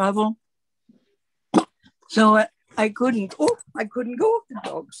preventing travel. So I couldn't go with the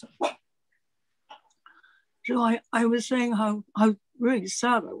dogs. So I was saying how really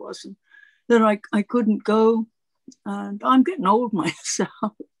sad I was, and that I couldn't go. And I'm getting old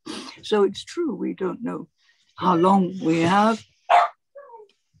myself. So it's true, we don't know how long we have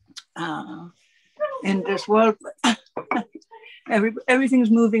in this world.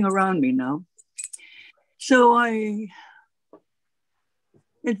 Everything's moving around me now. So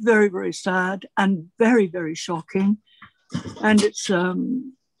it's very, very sad and very, very shocking. And it's,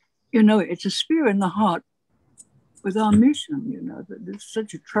 it's a spear in the heart with our mission, that it's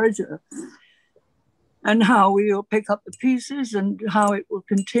such a treasure. And how we will pick up the pieces and how it will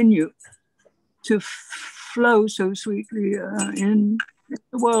continue to flow so sweetly in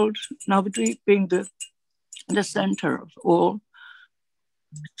the world, Navadvip being the center of all.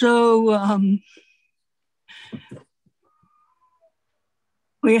 So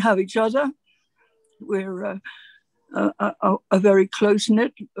we have each other. We're a very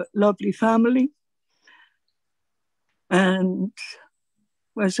close-knit, lovely family. And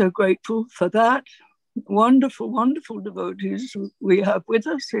we're so grateful for that. Wonderful, wonderful devotees we have with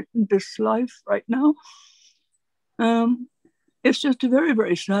us in this life right now. It's just a very,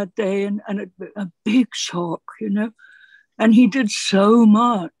 very sad day and a big shock, And he did so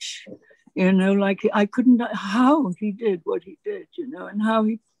much, like I couldn't, how he did what he did, and how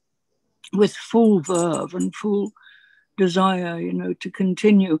he, with full verve and full desire, to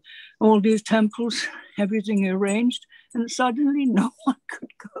continue all these temples, everything arranged, and suddenly no one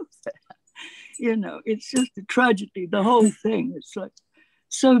could go there. It's just a tragedy, the whole thing. It's like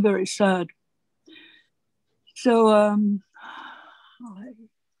so very sad. So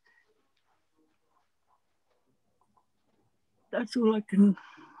that's all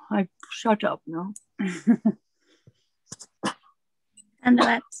I shut up now.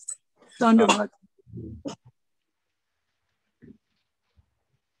 Sandavat.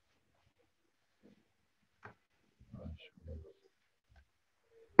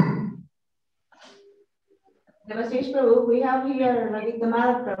 Devashis Prabhu, we have here Lalita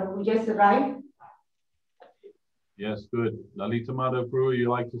Madhav Prabhu, who just arrived. Yes, good. Lalita Madhav Prabhu, you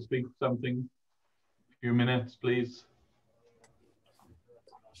like to speak something? A few minutes, please.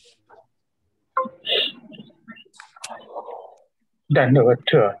 Dhanyavad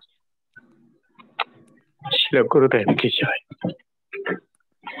sir. Srila Gurudev ki jai.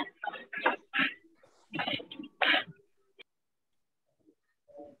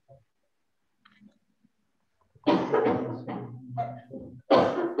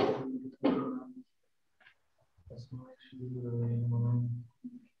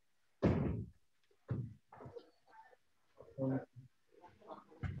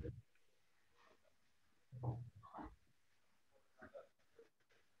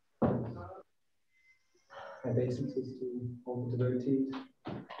 Obeisances to all the devotees.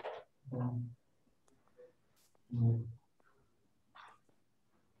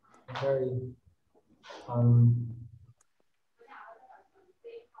 Very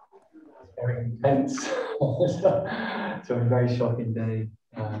very intense. So a very shocking day,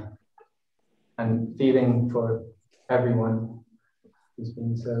 and feeling for everyone who's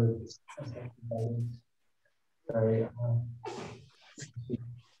been so affected by this.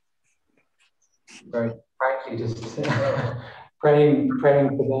 Very frankly, just praying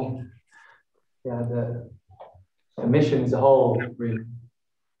for the mission as a whole, really.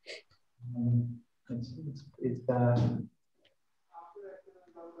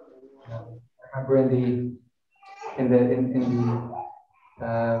 I remember in the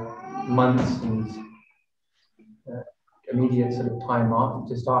months and immediate sort of time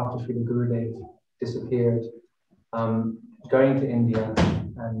after, just after Srila Gurudev disappeared, going to India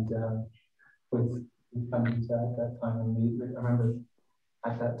and with Pandita at that time. And I remember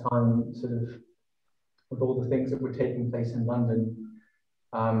at that time, sort of, with all the things that were taking place in London,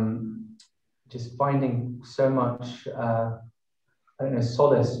 just finding so much, I don't know,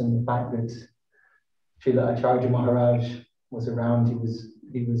 solace in the fact that Srila Acharya Maharaj was around. He was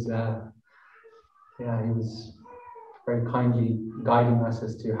very kindly guiding us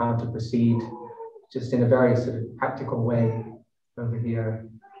as to how to proceed, just in a very sort of practical way over here.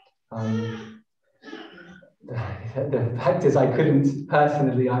 The fact is, I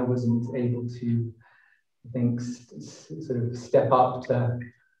wasn't able to, I think, sort of step up to,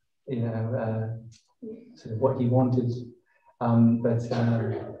 sort of what he wanted.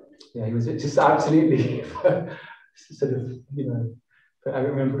 Yeah, he was just absolutely sort of, I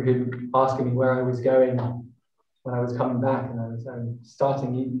remember him asking me where I was going when I was coming back, and I was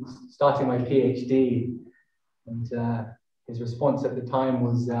starting my PhD, and his response at the time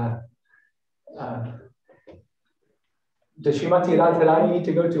was, does Srimati Radharani need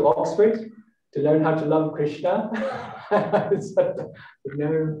to go to Oxford to learn how to love Krishna? I said,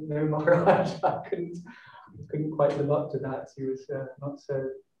 no, Maharaj, I couldn't quite live up to that. He was not so.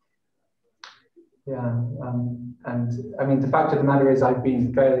 Yeah, and I mean, the fact of the matter is, I've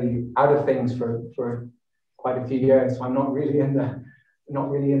been fairly out of things for quite a few years, so I'm not really in the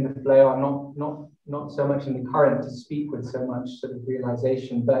flow. I'm not so much in the current to speak with so much sort of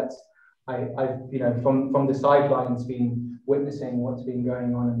realization, but I've from the sidelines been witnessing what's been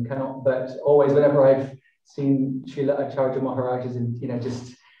going on, and cannot but always, whenever I've seen Srila Acharya Maharaj's, and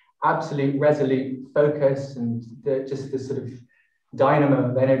just absolute resolute focus, and just this sort of dynamo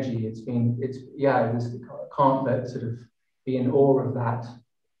of energy, I can't but sort of be in awe of that.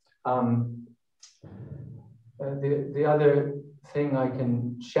 The other thing I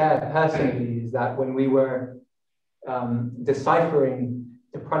can share personally is that when we were deciphering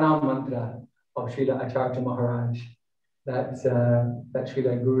the pranam mantra of Srila Acharya Maharaj, that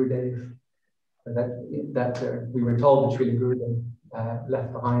Srila Gurudev, that we were told that Srila Gurudev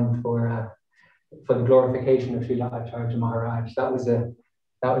left behind for the glorification of Srila Acharya Maharaj. That was an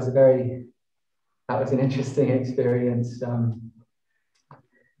interesting experience. I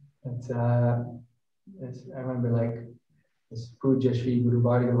remember, like, this Puja Shri Guru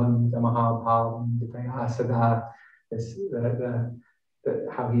Bhargavan Mahabhavam Dipayasada,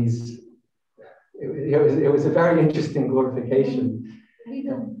 how it was a very interesting glorification.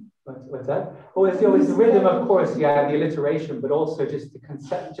 What's that? Oh, it was the rhythm, of course, yeah, the alliteration, but also just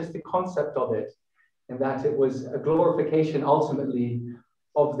the concept of it, and that it was a glorification ultimately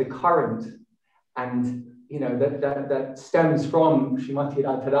of the current, and that stems from Srimati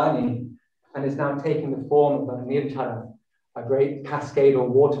Radharani, and is now taking the form of a nirjara, a great cascade or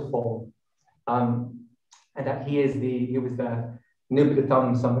waterfall, and that he was the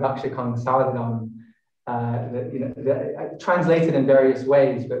Nibritam Samrakshakam Sadham, translated in various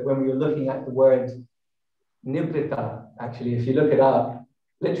ways, but when we were looking at the word Nibrita, actually, if you look it up,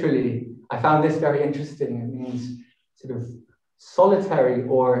 literally, I found this very interesting. It means sort of solitary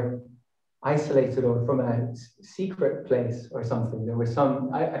or isolated, or from a secret place or something. There was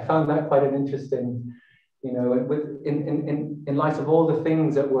I found that quite an interesting, in light of all the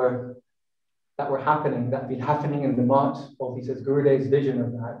things that were happening, that had been happening in the Mat, or he says Gurudev's vision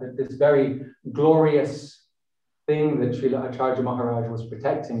of that this very glorious thing that Srila Acharya Maharaj was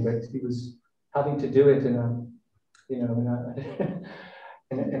protecting, but he was having to do it in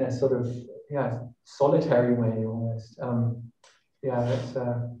a sort of, solitary way almost. That's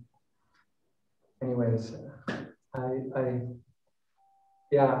anyways, I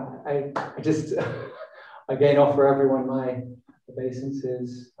just again offer everyone my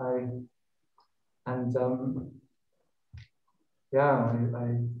obeisances. I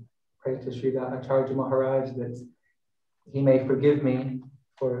pray to Srila Acharya Maharaj that he may forgive me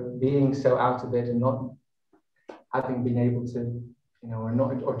for being so out of it, and not having been able to,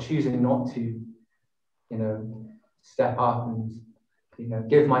 or choosing not to, step up and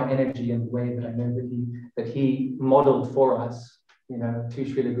give my energy in the way that I know that he modeled for us, to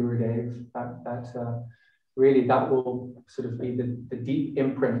Srila Gurudev. That really, that will sort of be the deep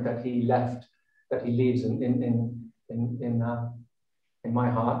imprint that he leaves in my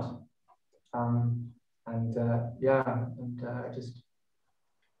heart. I just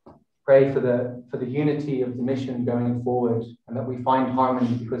pray for the unity of the mission going forward, and that we find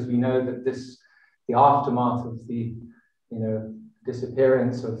harmony, because we know that the aftermath of the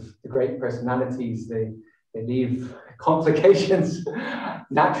disappearance of the great personalities, they leave complications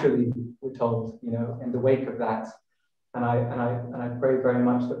naturally, we're told, in the wake of that. And I pray very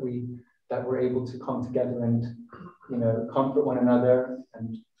much that we that we're able to come together and, you know, comfort one another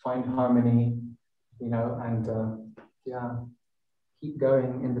and find harmony, you know, and yeah, keep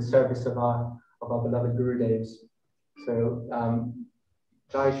going in the service of our beloved Gurudevs. So,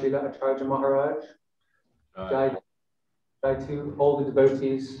 Jai Srila Acharya Maharaj, Jai to all the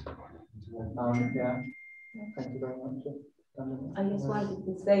devotees. Yeah, thank you very much. I just wanted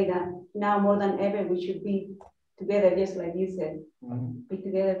to say that now more than ever we should be together, just like you said, be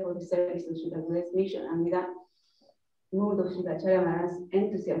together for the service of Srila Buddha's mission, and with that mood of Srila Acharya Maharaj's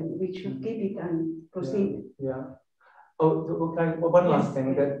enthusiasm, we should keep it and proceed. Yeah. Oh, okay. Well, one last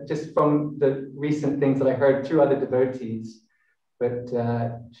thing, that just from the recent things that I heard through other devotees, but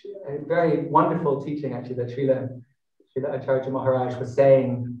a very wonderful teaching actually that Srila Acharya Maharaj was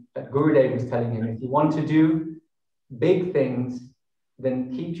saying, that Gurudev was telling him, if you want to do big things, then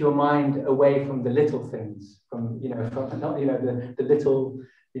keep your mind away from the little things, from, you know, from not, you know, the little,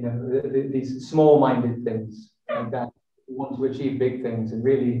 you know, these small-minded things like that. You want to achieve big things, and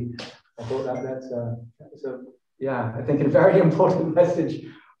really, I thought that's a yeah, I think a very important message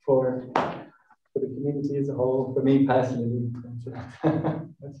for the community as a whole, for me personally.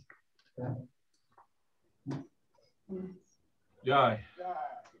 Jai.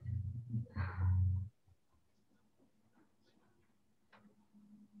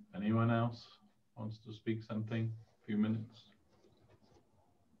 Anyone else wants to speak something? A few minutes.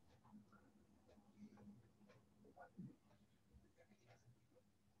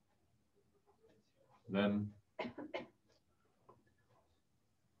 Then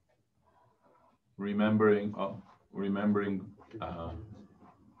remembering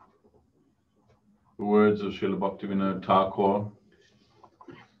the words of Srila Bhaktivinoda Thakur.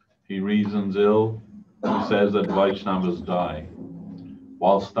 He reasons ill. He says that Vaishnavas die.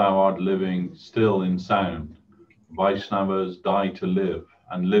 Whilst thou art living still in sound, Vaishnavas die to live,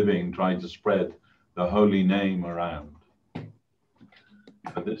 and living try to spread the holy name around.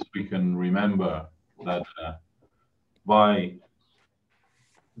 For this we can remember that by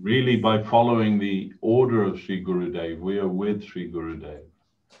following the order of Sri Gurudev, we are with Sri Gurudev.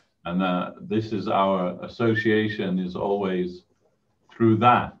 And this is our association is always through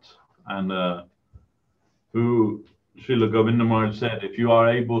that. And who Srila Govinda Maharaj said, if you are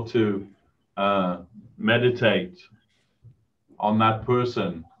able to meditate on that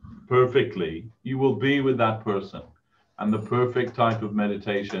person perfectly, you will be with that person. And the perfect type of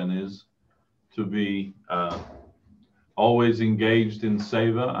meditation is to be always engaged in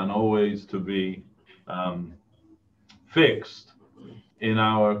seva and always to be fixed in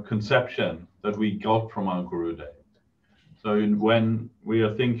our conception that we got from our Gurudev. So when we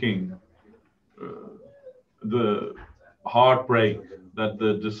are thinking the heartbreak that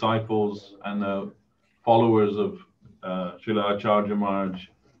the disciples and the followers of Srila Acharya Maharaj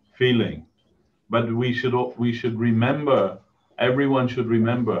feeling, but we should remember, everyone should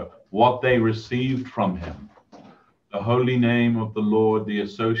remember what they received from him. The holy name of the Lord, the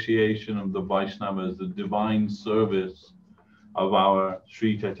association of the Vaishnavas, the divine service of our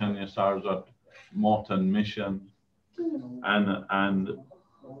Sri Chaitanya Saraswati Mott and mission. And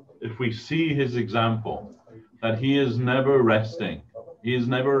if we see his example, that he is never resting. He is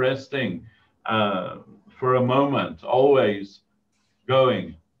never resting for a moment, always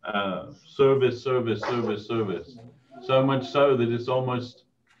going service, service, service, service. So much so that it's almost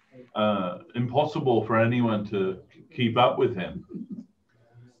impossible for anyone to keep up with him.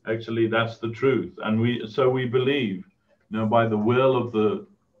 Actually, that's the truth. And we believe, you know, by the will of the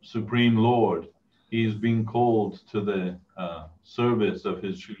Supreme Lord, he's been called to the service of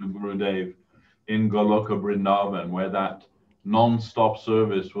his Srila Gurudev in Goloka Vrindavan, where that non-stop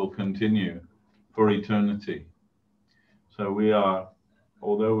service will continue for eternity. So we are,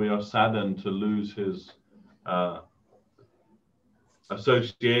 although we are saddened to lose his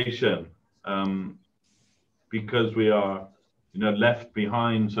association, because we are, you know, left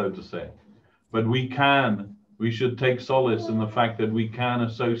behind, so to say. But we should take solace in the fact that we can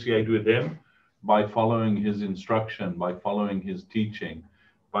associate with him by following his instruction, by following his teaching,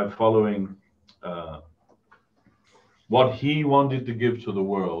 by following what he wanted to give to the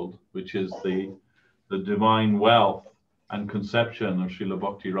world, which is the divine wealth and conception of Srila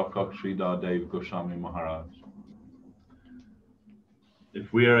Bhakti Rakshak Sridhar Dev Goswami Maharaj.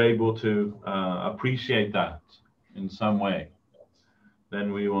 If we are able to appreciate that in some way,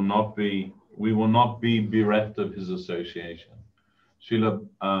 then we will not be bereft of his association.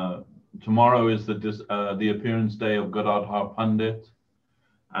 Tomorrow is the appearance day of Gadadhar Pandit,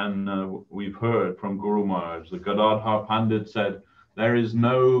 and we've heard from Guru Maharaj. The Gadadhar Pandit said, there is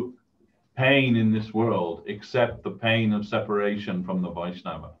no pain in this world except the pain of separation from the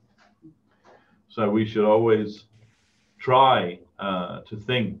Vaishnava. So we should always try to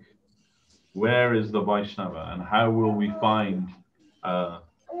think, where is the Vaishnava and how will we find,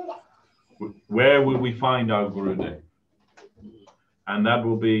 where will we find our Gurudev? And that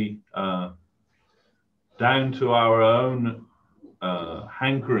will be down to our own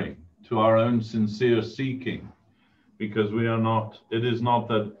hankering, to our own sincere seeking, because we are not, it is not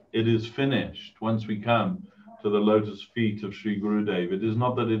that it is finished once we come to the lotus feet of Sri Gurudev. It is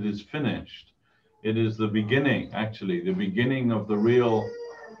not that it is finished. It is the beginning, actually, the beginning of the real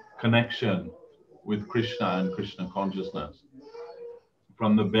connection with Krishna and Krishna consciousness.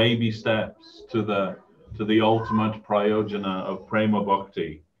 From the baby steps to the ultimate prayojana of prema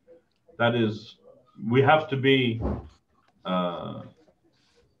bhakti. That is, we have to be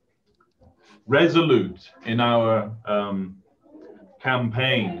resolute in our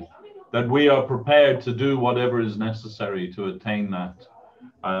campaign, that we are prepared to do whatever is necessary to attain that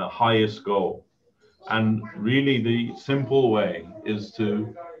highest goal. And really the simple way is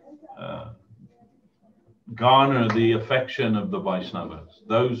to garner the affection of the Vaishnavas,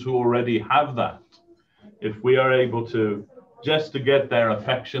 those who already have that. If we are able to, just to get their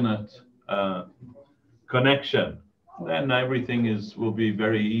affectionate connection, then everything will be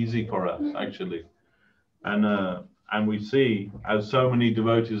very easy for us, actually. And we see, as so many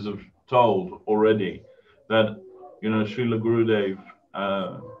devotees have told already, that, you know, Srila Gurudev,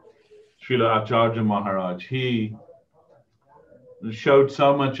 Srila Acharya Maharaj, he showed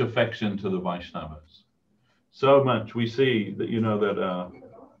so much affection to the Vaishnavas. So much. We see that, you know, that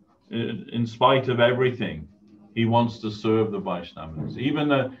in spite of everything, he wants to serve the Vaishnavas.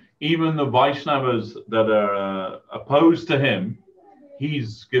 Even the Vaishnavas that are opposed to him,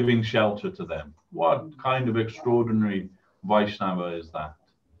 he's giving shelter to them. What kind of extraordinary Vaishnava is that?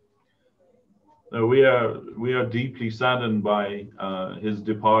 So we are deeply saddened by his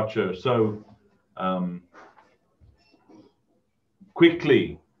departure so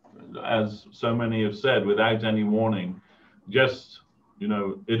quickly, as so many have said, without any warning. Just, you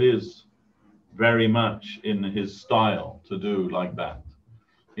know, it is very much in his style to do like that.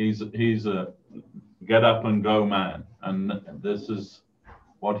 He's a get up and go man, and this is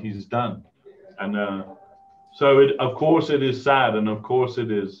what he's done. And so of course it is sad, and of course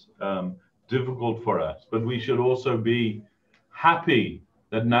it is difficult for us, but we should also be happy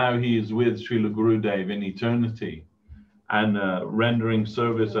that now he is with Srila Gurudev in eternity, and rendering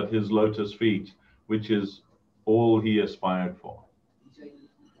service at his lotus feet, which is all he aspired for.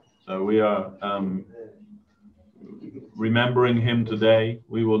 So we are remembering him today.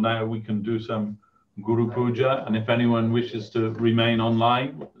 We can do some Guru Puja, and if anyone wishes to remain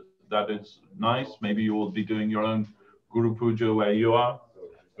online, that is nice. Maybe you will be doing your own Guru Puja where you are,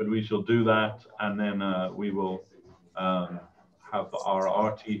 but we shall do that, and then we will have our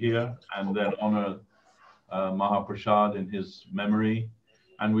arti here, and then honor Mahaprasad in his memory,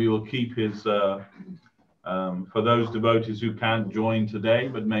 and we will keep his, for those devotees who can't join today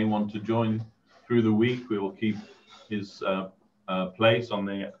but may want to join through the week, we will keep his place on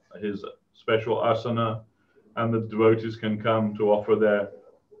his special asana, and the devotees can come to offer their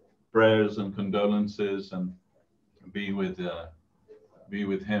prayers and condolences and be with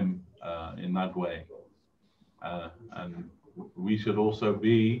him in that way. And we should also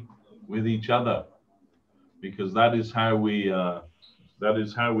be with each other, because that is how we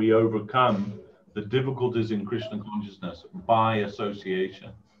overcome the difficulties in Krishna consciousness, by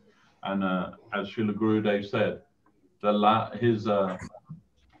association. And as Srila Gurudev said,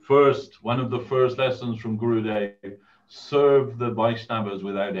 one of the first lessons from Gurudev: serve the Vaishnavas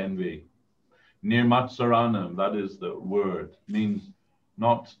without envy. Nirmatsaranam, that is the word, means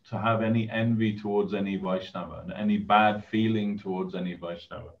not to have any envy towards any Vaishnava, and any bad feeling towards any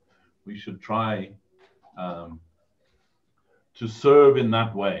Vaishnava. We should try to serve in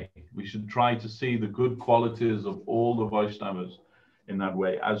that way. We should try to see the good qualities of all the Vaishnavas in that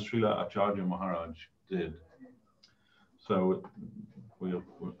way, as Srila Acharya Maharaj did. So we'll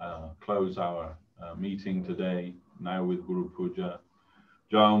close our meeting today now with Guru Puja.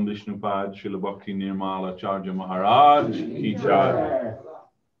 Jai Vishnupad Srila Bhakti Nirmal Acharya Maharaj ki jai.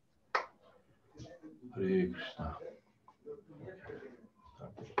 Hare Krishna.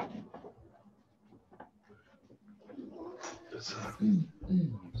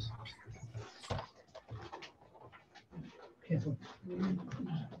 Careful.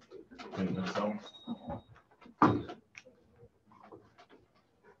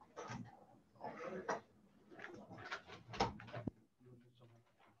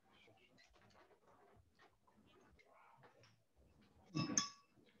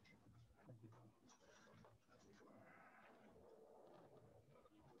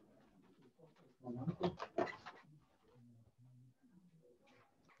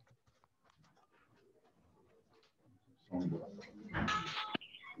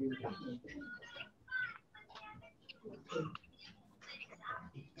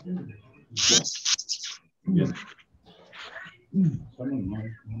 Yes.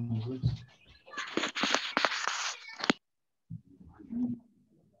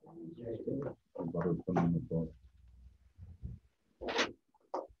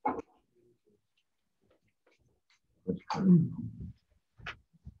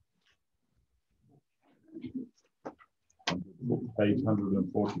 Page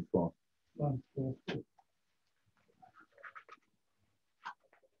 144.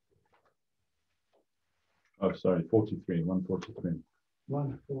 Oh, sorry, 43, 143.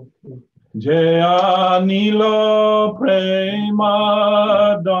 143. Jaya Nila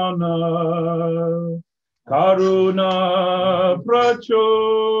Prema Dana Karuna Pracho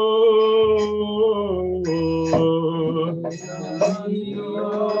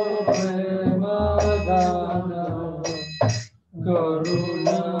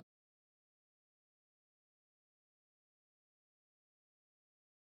Karuna.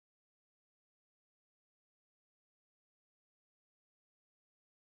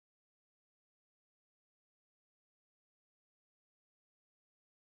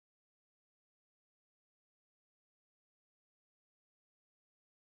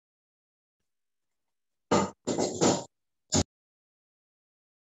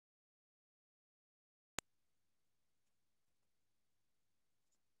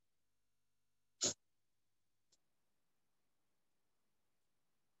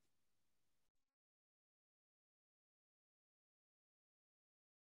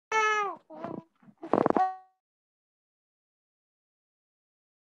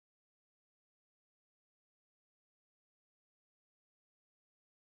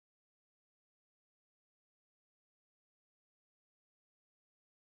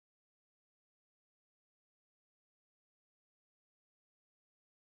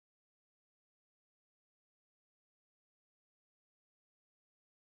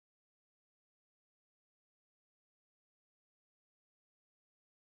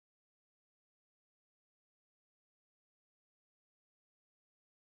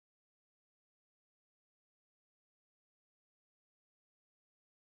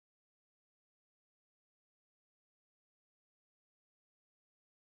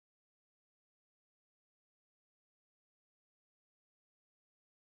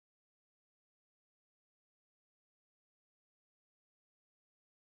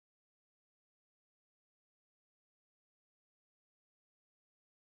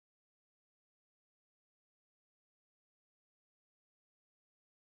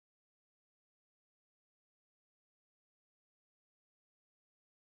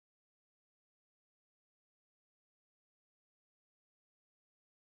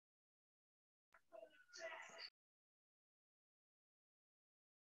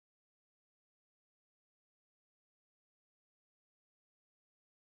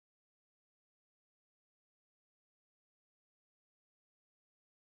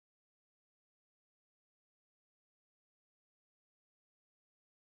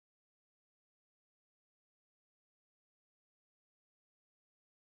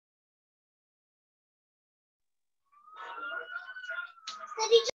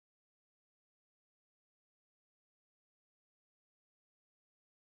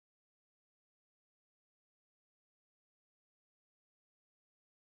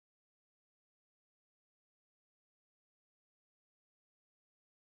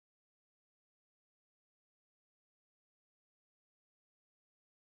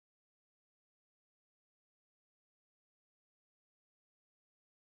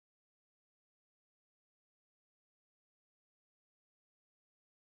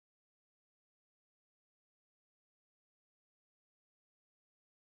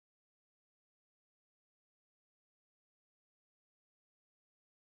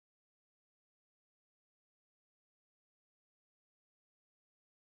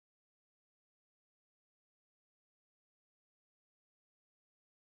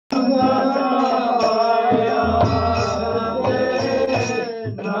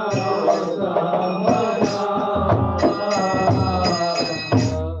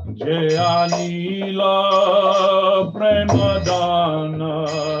 Jaya Nila Premadana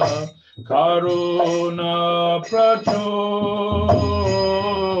Karuna Pracho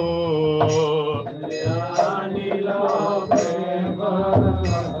Jaya Nila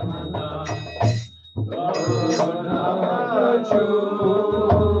Premadana Karuna Pracho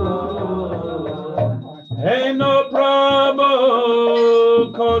Hey no Prabhu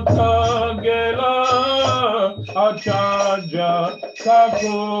Kota Gela Acharya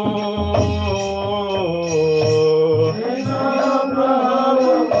Thakur.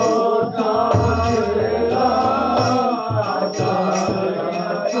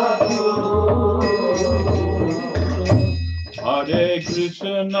 Hare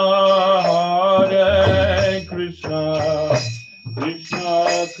Krishna, Hare Krishna,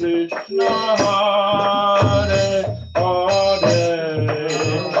 Krishna Krishna, Hare Hare,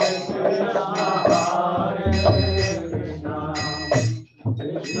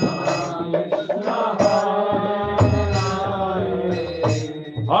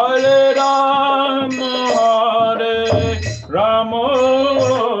 Hare Rama, Hare Rama,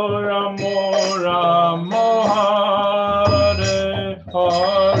 Rama Rama, Hare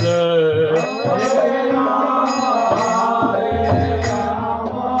Hare,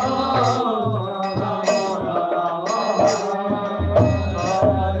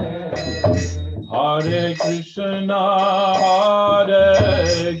 Hare Krishna,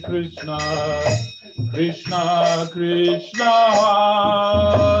 Hare Krishna, Krishna Krishna,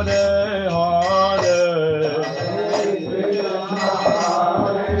 Hare Hare,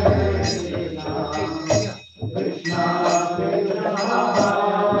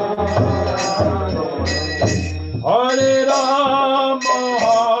 Hare Rama,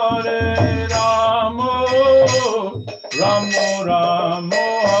 Hare Rama, Rama Rama,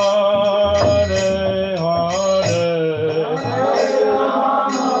 Hare Hare,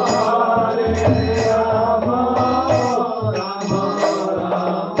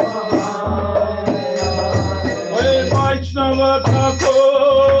 Hare Vaishnava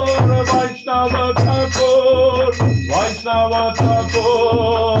Thakur, Vaishnava Thakur, Vaishnava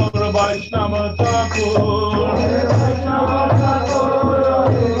Thakur, Vaishnava Thakur, Hare Vaishnava Thakur,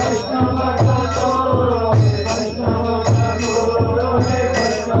 Vaishnava Thakur, Vaishnava Thakur,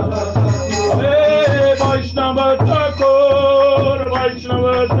 Hare Vaishnava Thakur, Hare Vaishnava Thakur,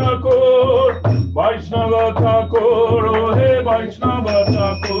 Vaishnava Thakur, Vaishnava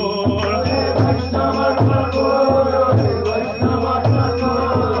Thakur,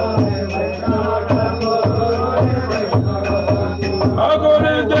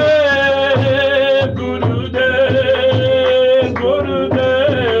 Gurudev, Gurudev,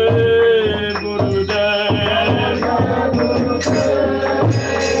 Gurudev, Gurudev,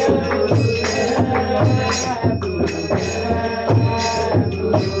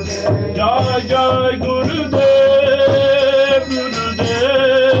 Jai Jai Gurudev,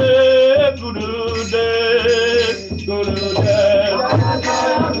 Gurudev, Gurudev, Gurudev,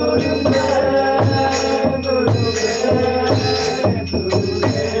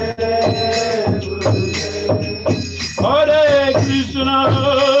 Hare Krishna,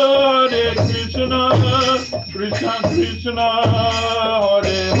 Hare Krishna, Krishna Krishna,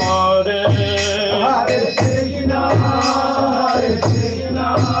 Hare Hare, Hare Krishna, Hare Krishna,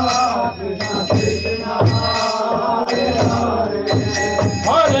 Krishna Krishna, Hare Hare,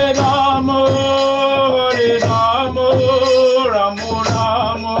 Hare Rama, Hare Rama, Rama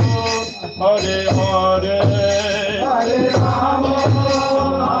Rama, Hare Hare, Hare Rama,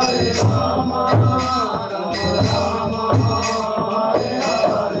 Hare Rama,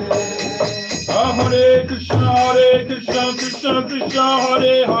 Hare Krishna, Krishna Krishna,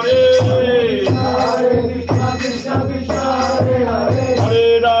 Hare Hare, Hare Krishna, Krishna Krishna, Hare Hare,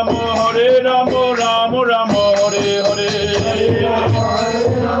 Hare Rama, Rama Rama, Hare Hare,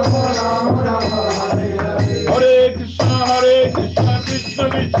 Hare Krishna, Krishna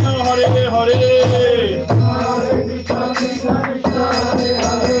Krishna, Hare Hare, Hare Krishna, Krishna Krishna, Hare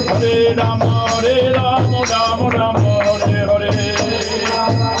Hare, Hare Rama, Rama Rama, Hare Hare,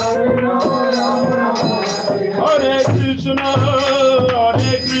 Hare Krishna,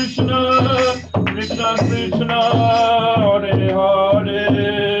 Krishna Krishna, Hare Hare, Hare Krishna, Krishna Krishna, Hare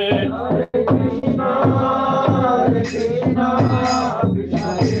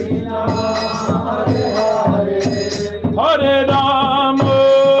Hare, Hare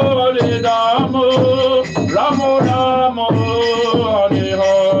Rama, Rama Rama, Hare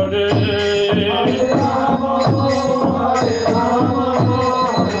Hare, Hare Rama,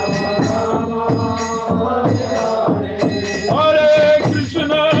 Hare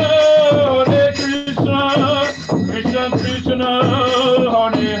Krishna, Krishna Krishna,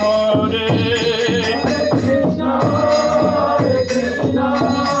 Hare Hare, Hare Krishna,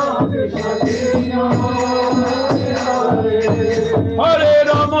 Krishna Krishna, Hare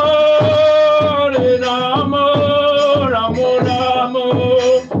Rama, Rama Rama,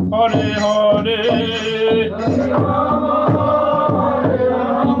 Hare Hare, Hare Rama,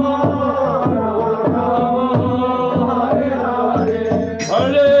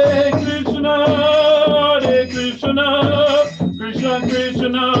 Hare Krishna,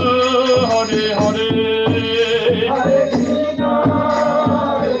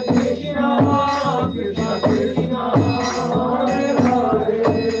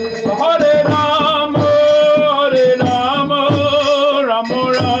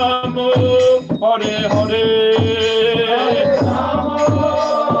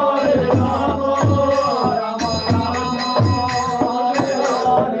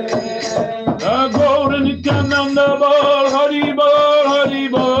 Gaura Nityananda Bol Hari Bol Hari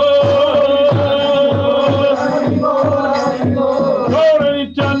Bol. Gaura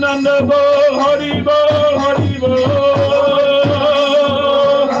Nityananda Bol Hari Bol Hari Bol.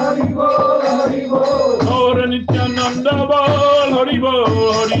 Gaura Nityananda Bol Hari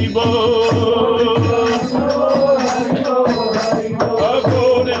Bol Hari Bol.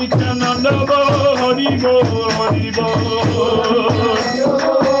 Gaura Nityananda Bol Hari Bol Hari Bol.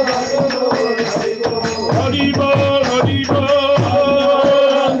 Hari Bol, Hari Bol,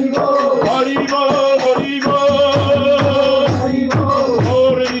 Hari Bol, Hari Bol,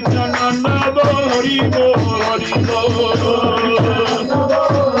 Gaura Nityananda Bol, Hari Bol, Hari Bol,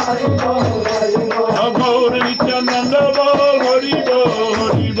 Gaura Nityananda Bol, Hari Bol,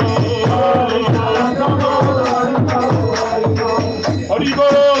 Hari Bol, Hari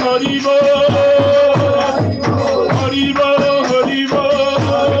Bol, Hari Bol, Hari Bol, Hari Bol.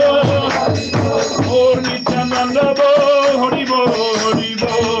 Nityananda Bol, Hari Bol, Hari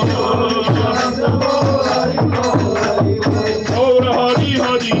Bol. Gaura Hari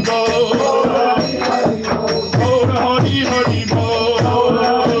Hari Bol. Gaura Hari Hari Bol.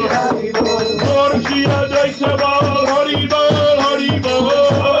 Gaura Shri Advaita Bol, Hari Bol, Hari Bol.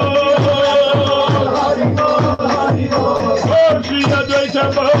 Gaura Shri Advaita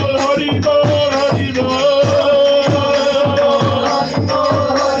Bol, Hari Bol, Hari Bol.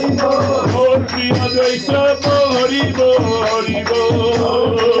 Advaita Bol, Hari Bol, Hari Bol.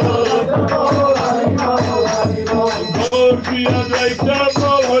 Gaur Shri Advaita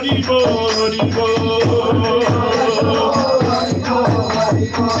Bol, Hari Bol, Hari Bol.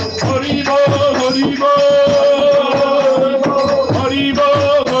 Hari Bol, Hari Bol. Hari Bol,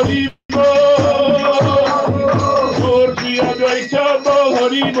 Hari Bol. Gaur Shri Advaita Bol,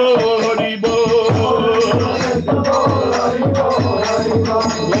 Hari Bol, Hari Bol.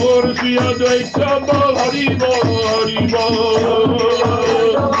 Gaur Shri Advaita Bol, Hari Bol, Hari Bol.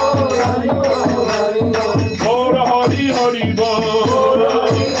 Gaur Hari Hari Bol.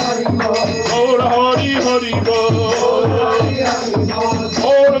 Gaur Hari Hari Bol.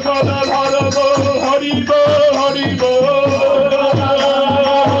 Gaur Gadadhara Bol, Hari Bol, Hari Bol.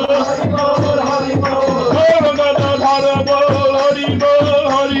 Gaur Gadadhara Bol, Hari Bol,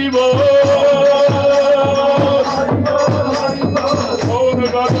 Hari Bol.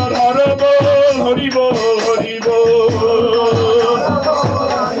 Gadadhara Bol, Hari Bol, Hari Bol.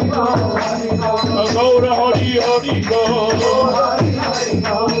 Gaura Hari Hari Bol.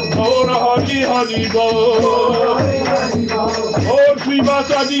 Gaura Hari Hari Bol. Gaur Shri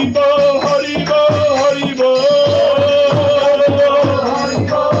Mataji Bol, Hari Bol, Hari Bol.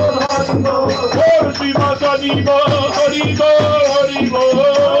 Gaur Shri Mataji Bol, Hari Bol, Hari Bol.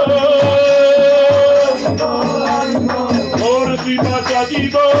 Gaur Shri Mataji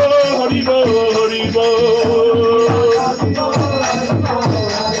Bol, Hari Bol, Hari Bol.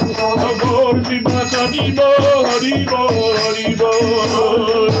 Gaur Shri Mataji Bol, Hari Bol, Hari Bol.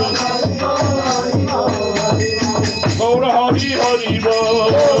 Gaur Hari Hari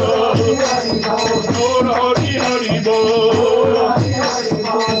Bol. Gaur Hari Hari Bol.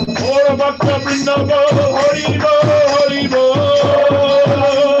 Gaur Bhakta Vrindavan, Hari Bol, Hari Bol.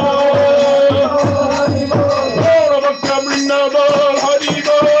 Gaur Bhakta Vrindavan, Hari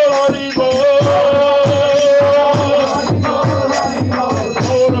Bol, Hari Bol.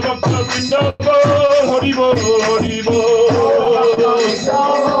 Gaur Bhakta Vrindavan, Hari Bol, Hari Bol.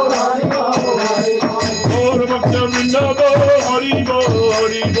 Gaur Bhakta Vrindavan, Hari Bol,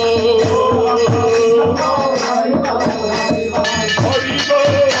 Hari Bol. Hari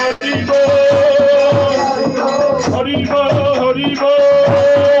Bol, Hari Bol. Hari Bol, Hari Bol.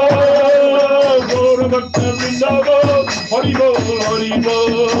 Gaur Bhakta Vrindavan, Hari Bol, Hari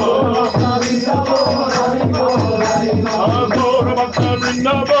Bol. Gaur Bhakta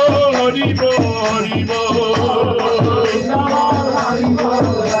Vrindavan, Hari Bol, Hari Bol.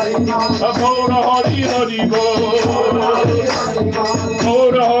 Gaur Hari Hari Bol.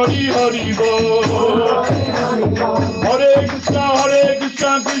 Gaur Hari Hari Bol. Hare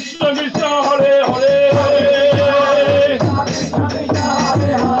Krishna, Krishna Krishna, Hare Hare.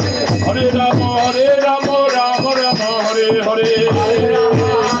 Hare Rama, Rama Rama, Hare Hare.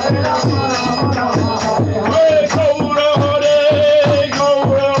 Hare Gaura, Hare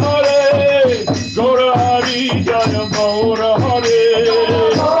Gaura, Hare Gaura, Hari Jaya Gaura, Hare.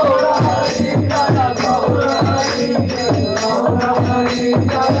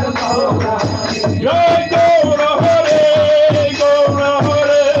 Jai Gaura, Hare Gaura,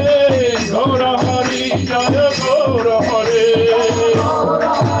 Hare Gaura, Hari Jaya Gaura, Hare.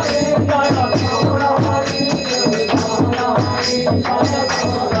 Hare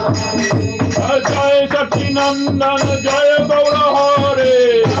Jai Sacinandana Jaya Gaura Hare.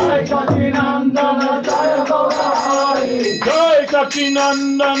 Jai Sacinandana Jaya Gaura Hare. Jai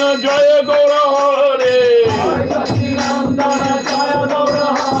Sacinandana Jaya Gaura Hare. Jai Sacinandana Jaya Gaura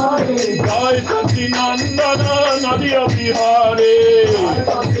Hare. Jai Sacinandana Nadia Bihare.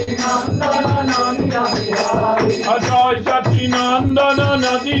 Jai Sacinandana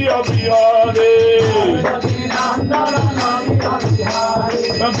Nadia Bihare.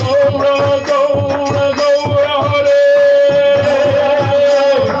 Gaura Gaura Gaura Hare.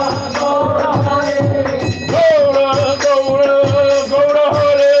 Gaura Gaura Gaura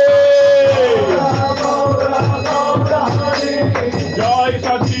Hare. Jai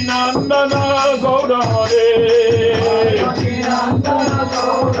Sacinandana Gaura Hare.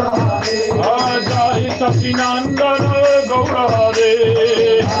 Jai Sacinandana Gaura Hare.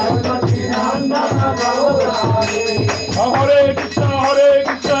 Hare Krishna,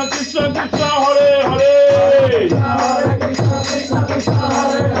 Krishna Krishna, Hare Hare.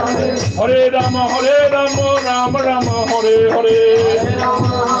 Hare Rama, Rama Rama, Hare Hare.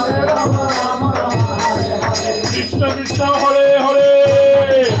 Krishna Krishna, Hare Hare.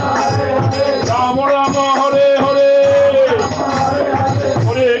 Rama Rama, Hare Hare.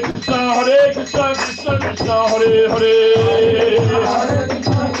 Hare Krishna, Krishna Krishna, Hare Hare.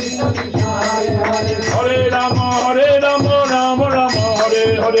 Hare Rama, Rama Rama, Hare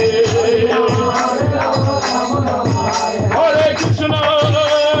Hare. Hare Krishna,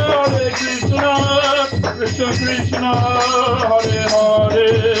 Krishna Krishna, Hare Hare.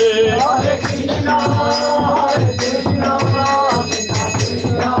 Hare Krishna, Hare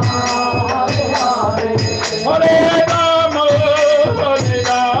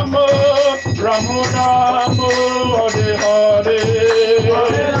Rama, Rama Rama, Hare Hare.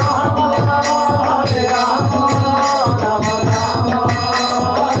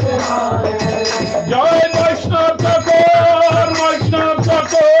 Jai Vaishnav Thakur, Vaishnav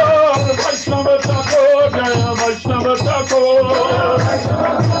Thakur, Vaishnav Thakur, Jai Vaishnav Thakur.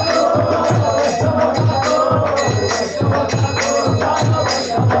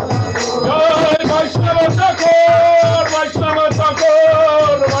 Jai Vaishnav Thakur, Vaishnav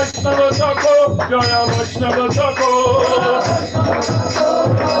Thakur, Vaishnav Thakur, Jai Vaishnav Thakur.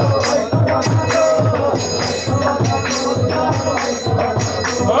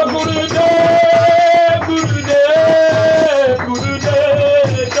 Gurudev, Gurudev, Gurudev,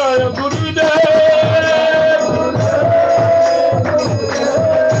 Jaya Gurudev.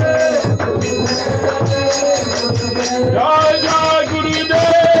 Jai Jai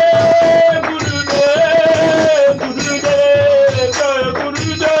Gurudev, Gurudev, Gurudev, Jaya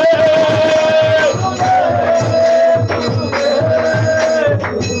Gurudev.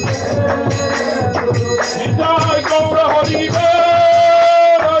 Jai Gaura Hariva.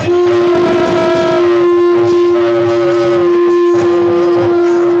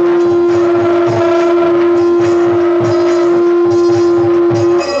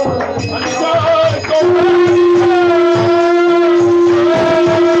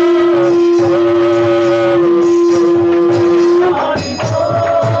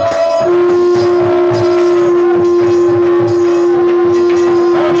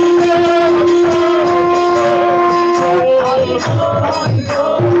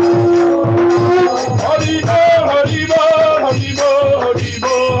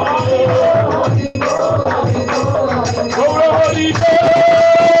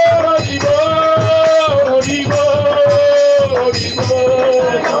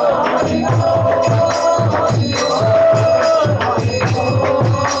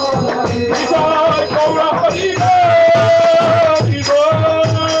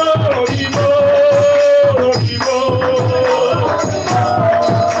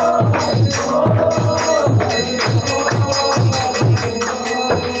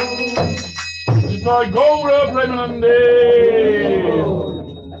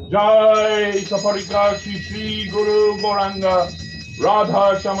 Jai Saparikasi Sri Guru Goranga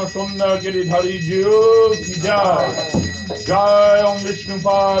Radha Shamasunda Giridhari Jiyo Ki Jai. Jai Om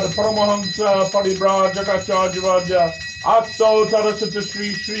Vishnupad Paramahamsa Paribrajaka Atso Saraswati Sri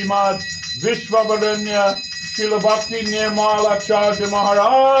Srimad Vishwabharanya Srila Bhakti Nirmal Acharya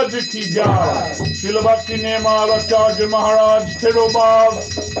Maharaj Ki Jai. Srila Bhakti Nirmal Acharya Maharaj Tirobhav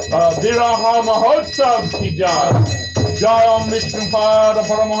Viraha Mahotsav Ki Jai. Jai Om Vishnupad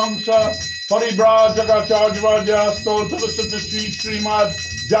Paramahamsa Paribrajaka Saraswati Sri Srimad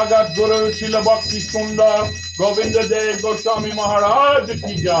Jagat Guru Srila Bhakti Sundar Govinda Dev Goswami Maharaj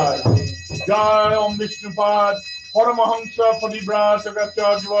Ki Jai. Jai Om Vishnupad Paramahamsa Paribrajaka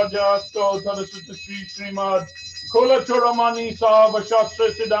Saraswati Sri Srimad Kulachuramani Savashastra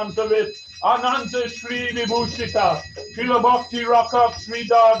Siddhantavit, Ananta Sri Vibhushita, Srila Bhakti Rakap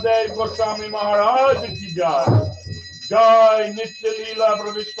Sridhar Dev Goswami Maharaj Ki Jai. Jai Nitya Leela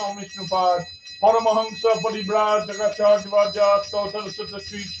Pravishna Vishnupad, Paramahamsa Paribraj Jagacharya Vaja, Saraswati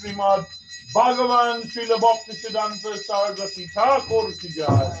Sri Srimad, Bhagavan Srila Bhakti Siddhanta Saraswati Thakur Ki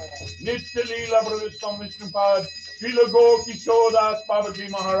Jai. Nitya Leela Pravishna Vishnupad, Srila Goki Chodas Babaji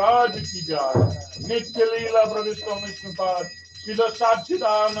Maharaj Ki Jai. Nitya Leela Pravishna Vishnupad, Srila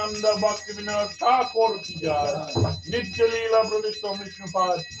Satchidananda Bhakti Vinod Thakur Ki Jai. Nitya Leela Pravishna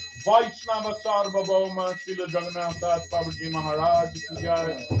Vishnupad, Vaishnava Sarvabhauma Srila Jagannath Das Babaji Maharaj Ki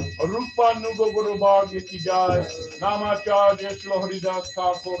Jai. Rupa Nuga Guru Bhagya Ki Jai. Namacharya Srila Haridas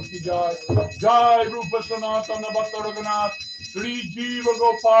Thakur Ki Jai. Jai Rupa Sanatana Bhatta Raghunath Sri Jiva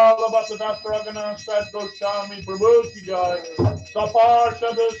Gopala Bhatta Das Raghunath Sat Goswami Prabhu Ki Jai.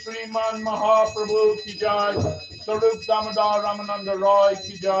 Saparshada Sriman Mahaprabhu Ki Jai. Sarup Damodar Ramananda Roy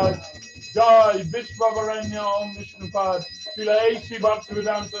Ki Jai. Jai Vishwavaranya Om Vishnupad Srila A.C.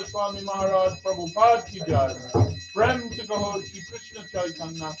 Bhaktivedanta Swami Maharaj Prabhupada Ki Jai. Prem to Gaur Shri Krishna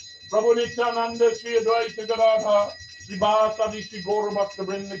Chaitanya Prabhu Nityananda Sri Advaita Gadadhar Sri Vasadi Sri Gaura Bhakta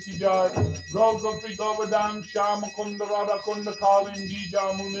Vrinda Ki Jai. Gaurapi Govardhan Shama Kunda Radha Kunda Kalindi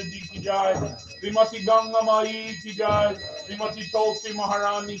Jamuna Ki Jai. Srimati Ganga Mai Ki Jai. Srimati Tulsi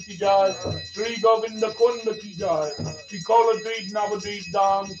Maharani Ki Jai. Sri Govinda Kunda Ki Jai. Sri Koladreed Navadreed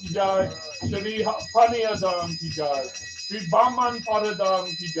Dham Ki Jai. Sri Paniya Dham Ki Jai. Sri Bhaman Paradam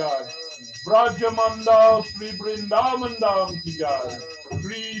Ki Jai. Brajamanda Sri Vrindavan Dham Ki Jai.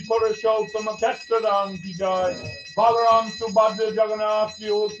 Sri Purushottama Kshetradam Ki Jai. Balaram Subhadra Jagannath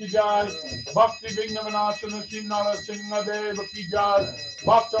Ki Jai. Bhakti Vingavanasana Sri Narasingha Deva Ki Jai.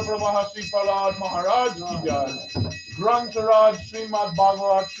 Bhakta Prabha Sri Palad Maharaj Ki Jai. Grantaraj Srimad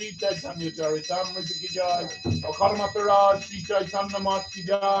Bhagavat Sri Chaitanya Charitamrita Ki Jai. Akarmataraj Sri Chaitanya Mat Ki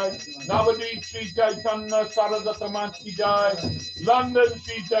Jai. Navadip Sri Chaitanya Saraswati Mat Ki Jai. London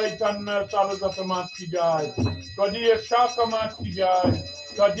Sri Chaitanya Saraswati Mat Ki Jai. Kadiya Shaka Mat Ki Jai.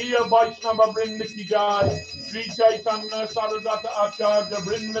 Kadiya Vaishnava Vrinda Ki Jai. Sri Chaitanya Saraswati Acharya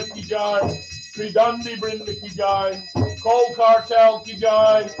Vrinda Ki Jai. Sri Dandi Vrinda Ki Jai. Kol Kartel Ki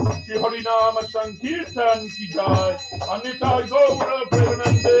Jai. Sri Harinama Sankirtan Ki Jai. Anita Gaura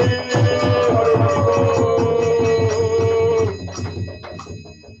Premanande Hari Hari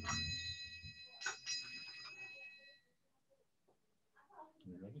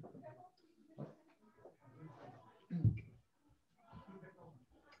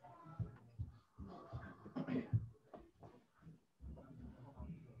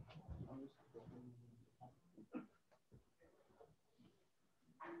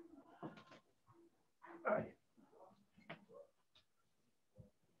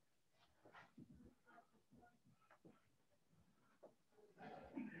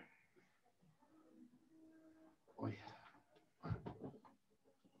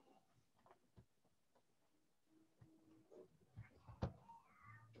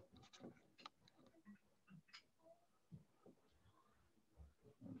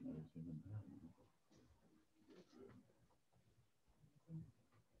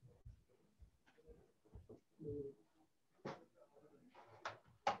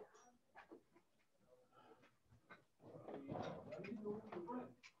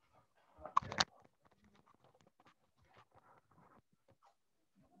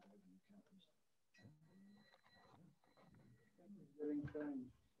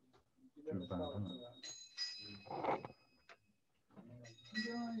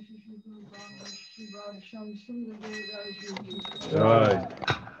Jai.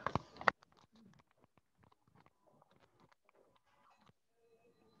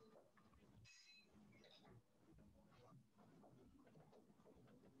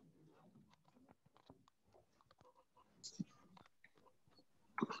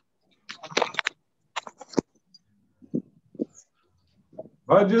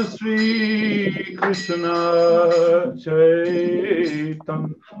 Bhaja Sri Krishna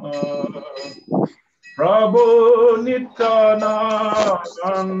Chaitanya Prabhu Nityananda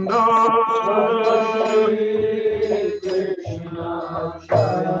Krishna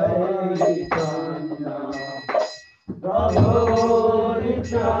Chaitanya Prabhu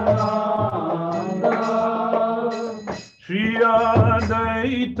Nityananda Shri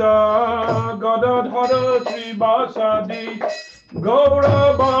Advaita Gadadhara Sri Vasadi Gaura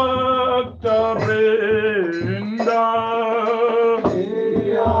Bhakta Vrinda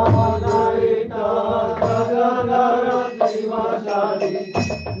Shri Advaita Gadadhara Srivasadi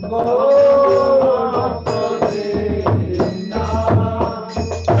Gaura Bhakta Vrinda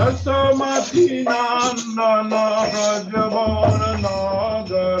Dasamati Nandana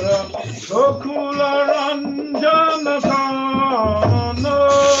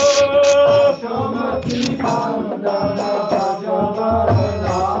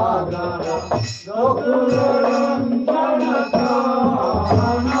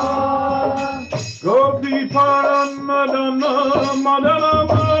Param Madana Madana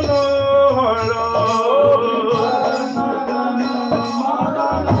Manohara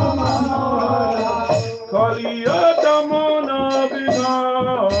Kaliyadamana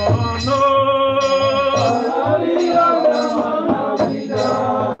Vidana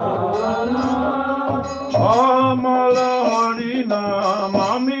Amala Harina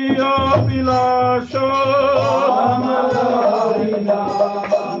Mamiya Vilasha Amala Harina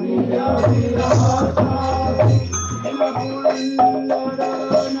Mamiya Vilasha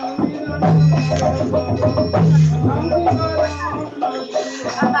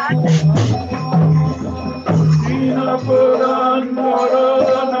Dina Purandara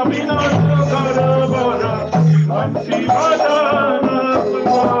Navina Karavara Vansi Vadana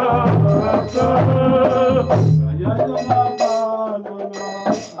Suvasa Yadana Padana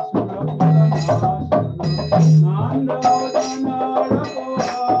Nanda Dana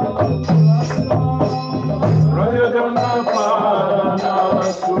Rayadana Padana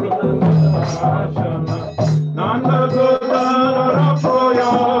Surasana Nanda Godana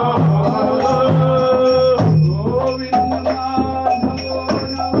Rapoya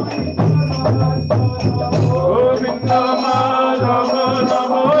Govinda Madhava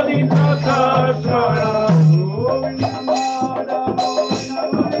Namadita Kachara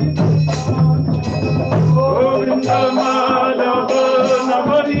Govinda Madhava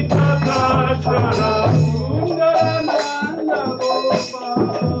Namadita Kachara Sundarananda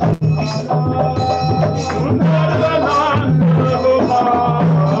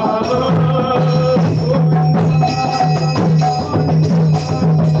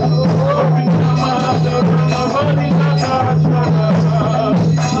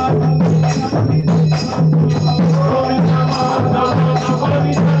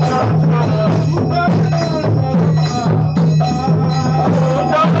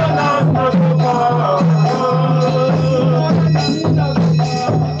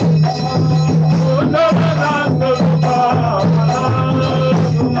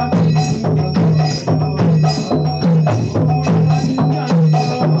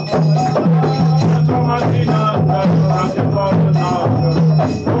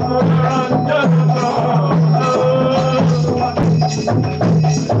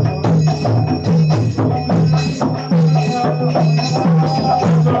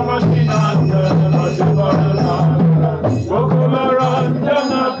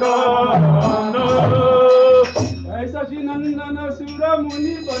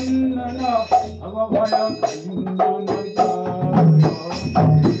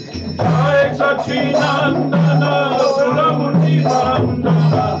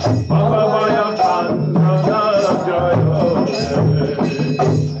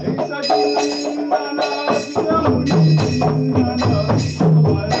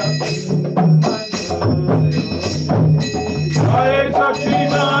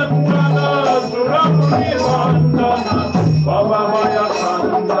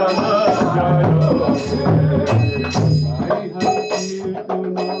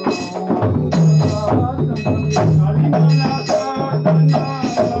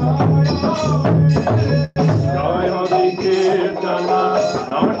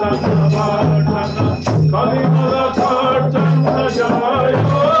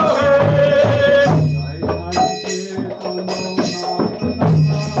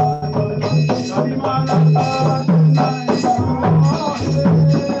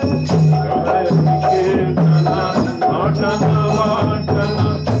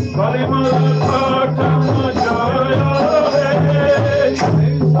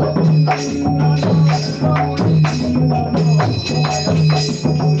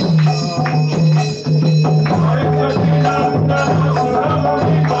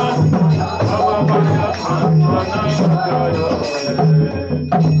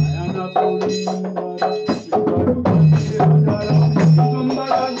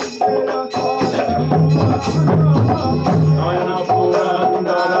Nayana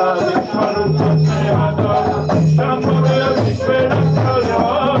Purandara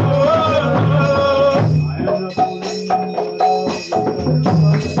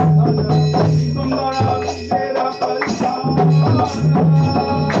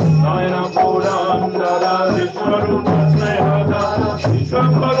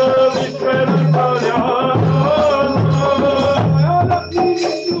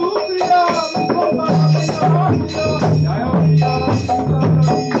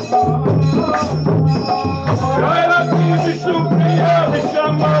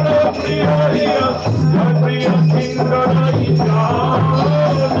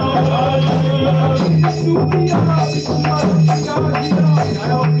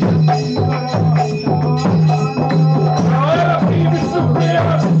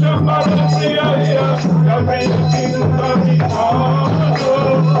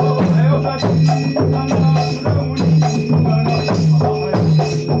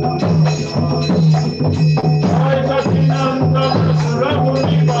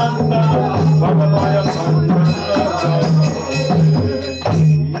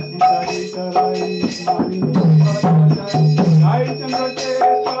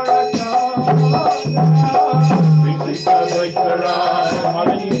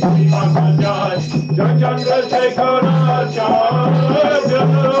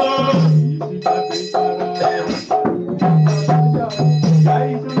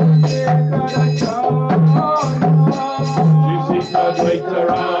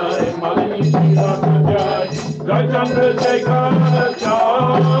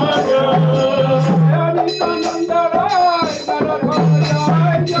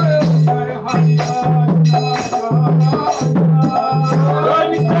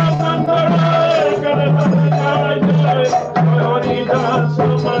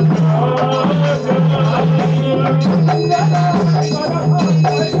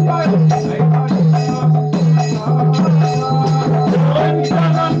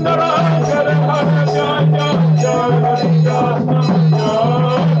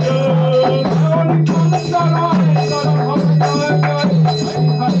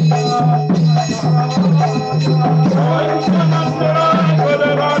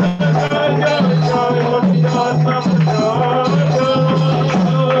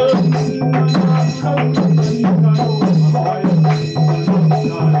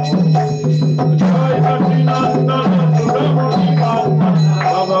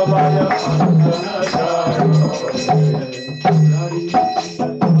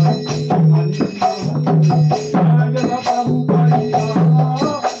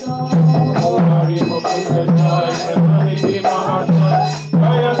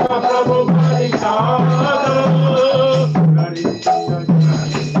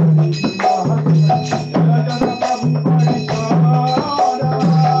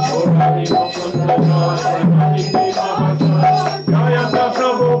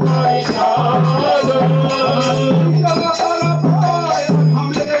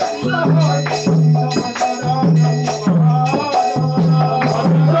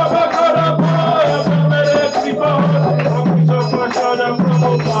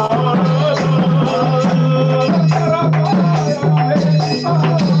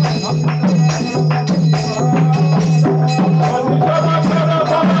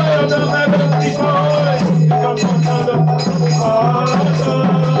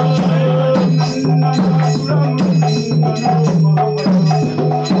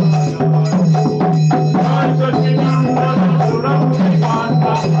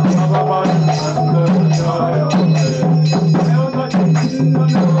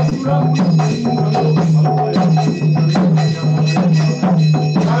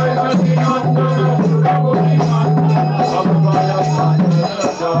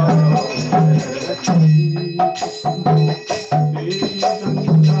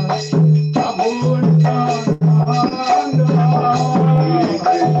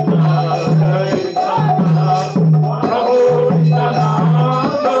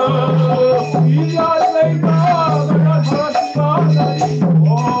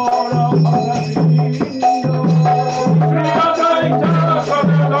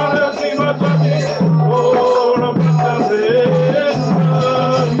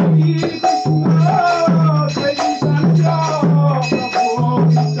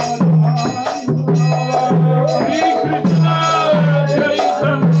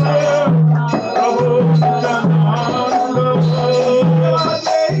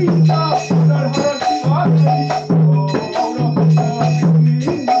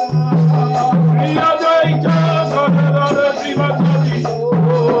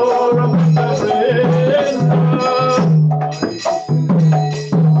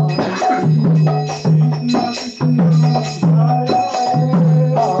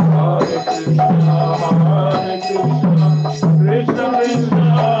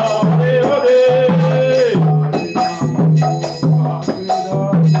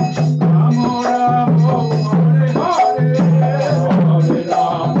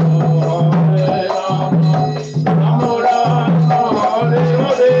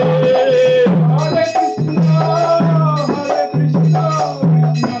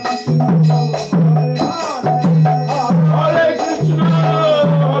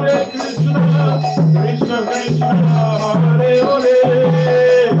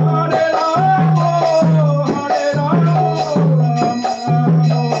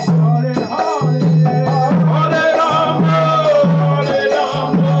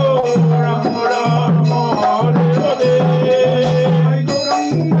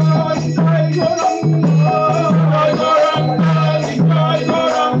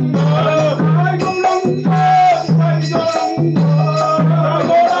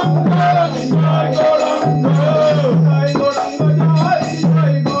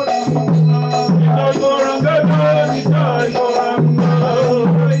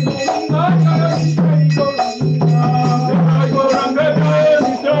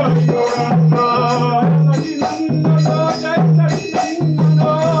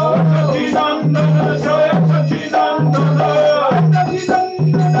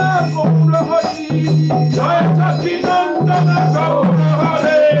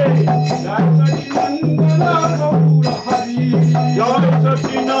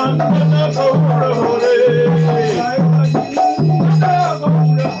Hare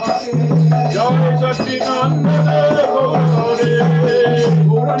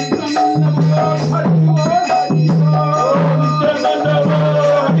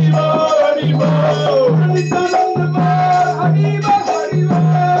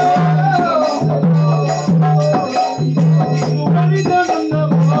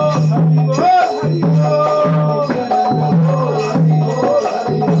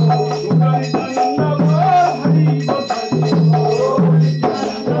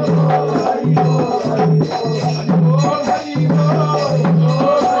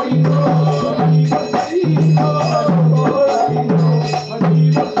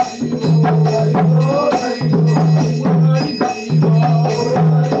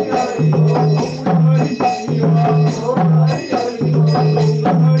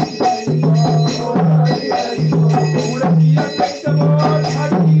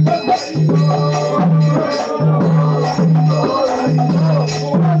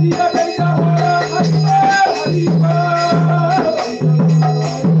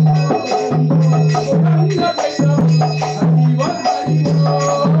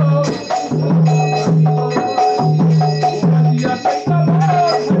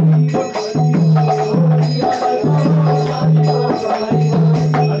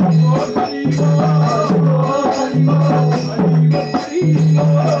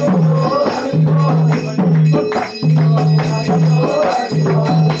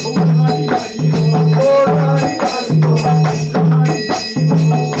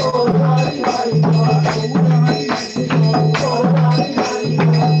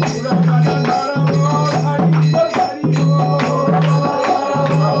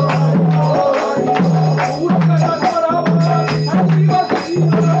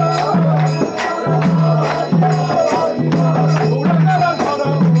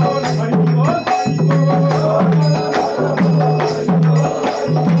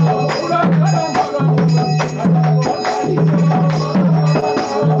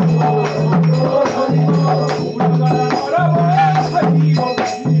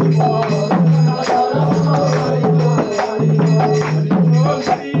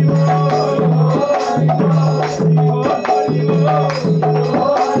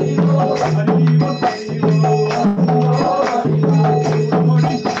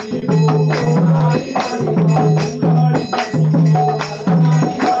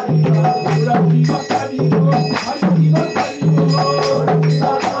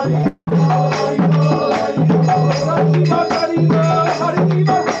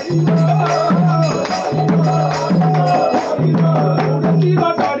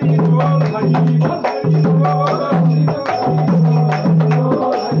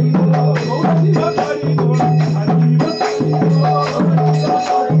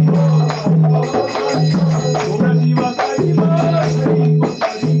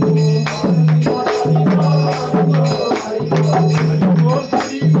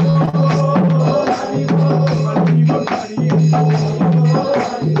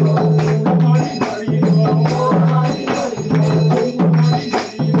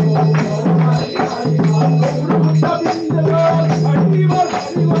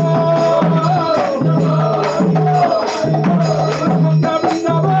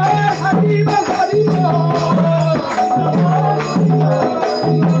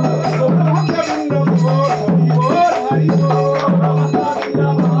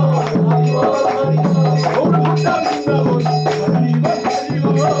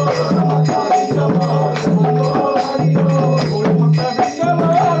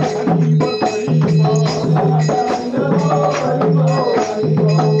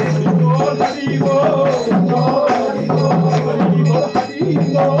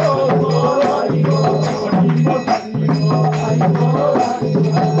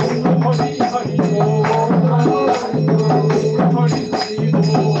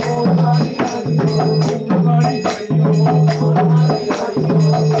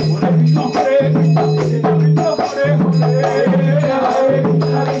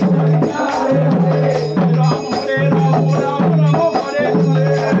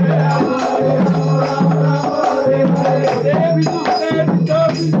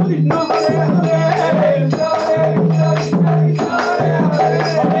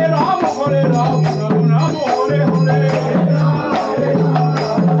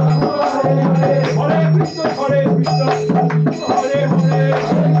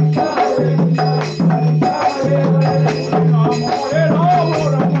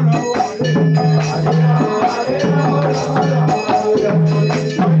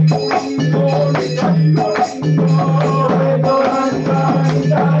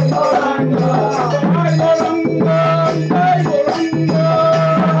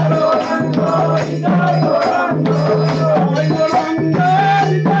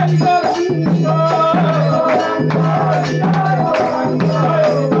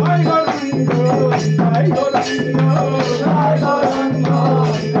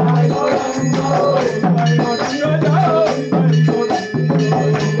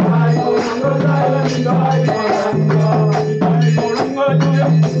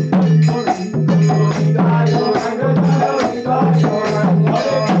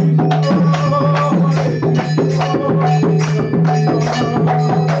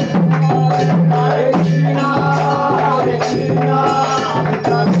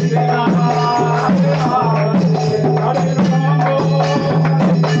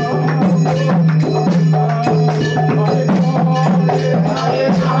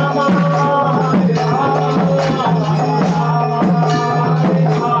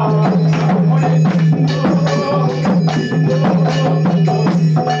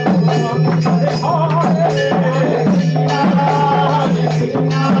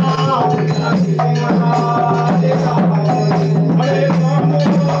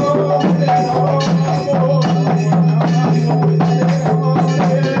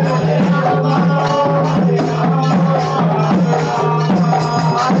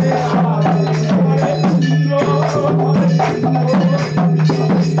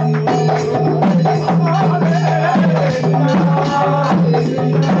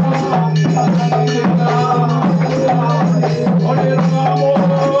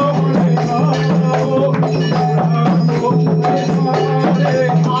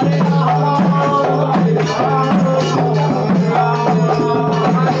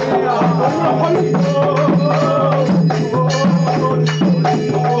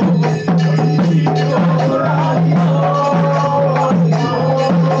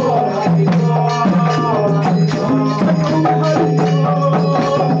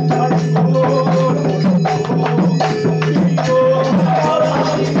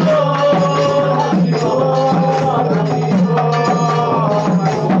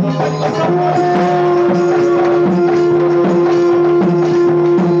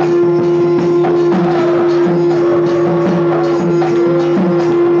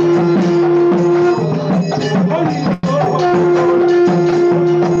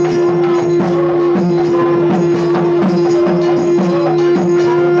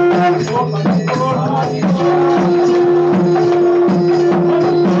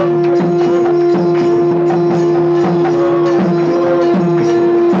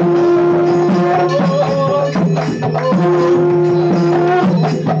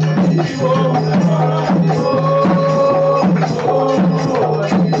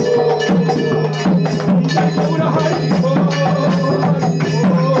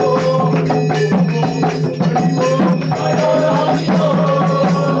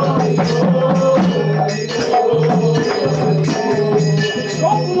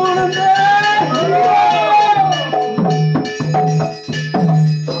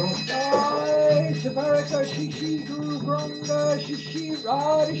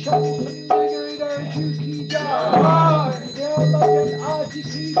Come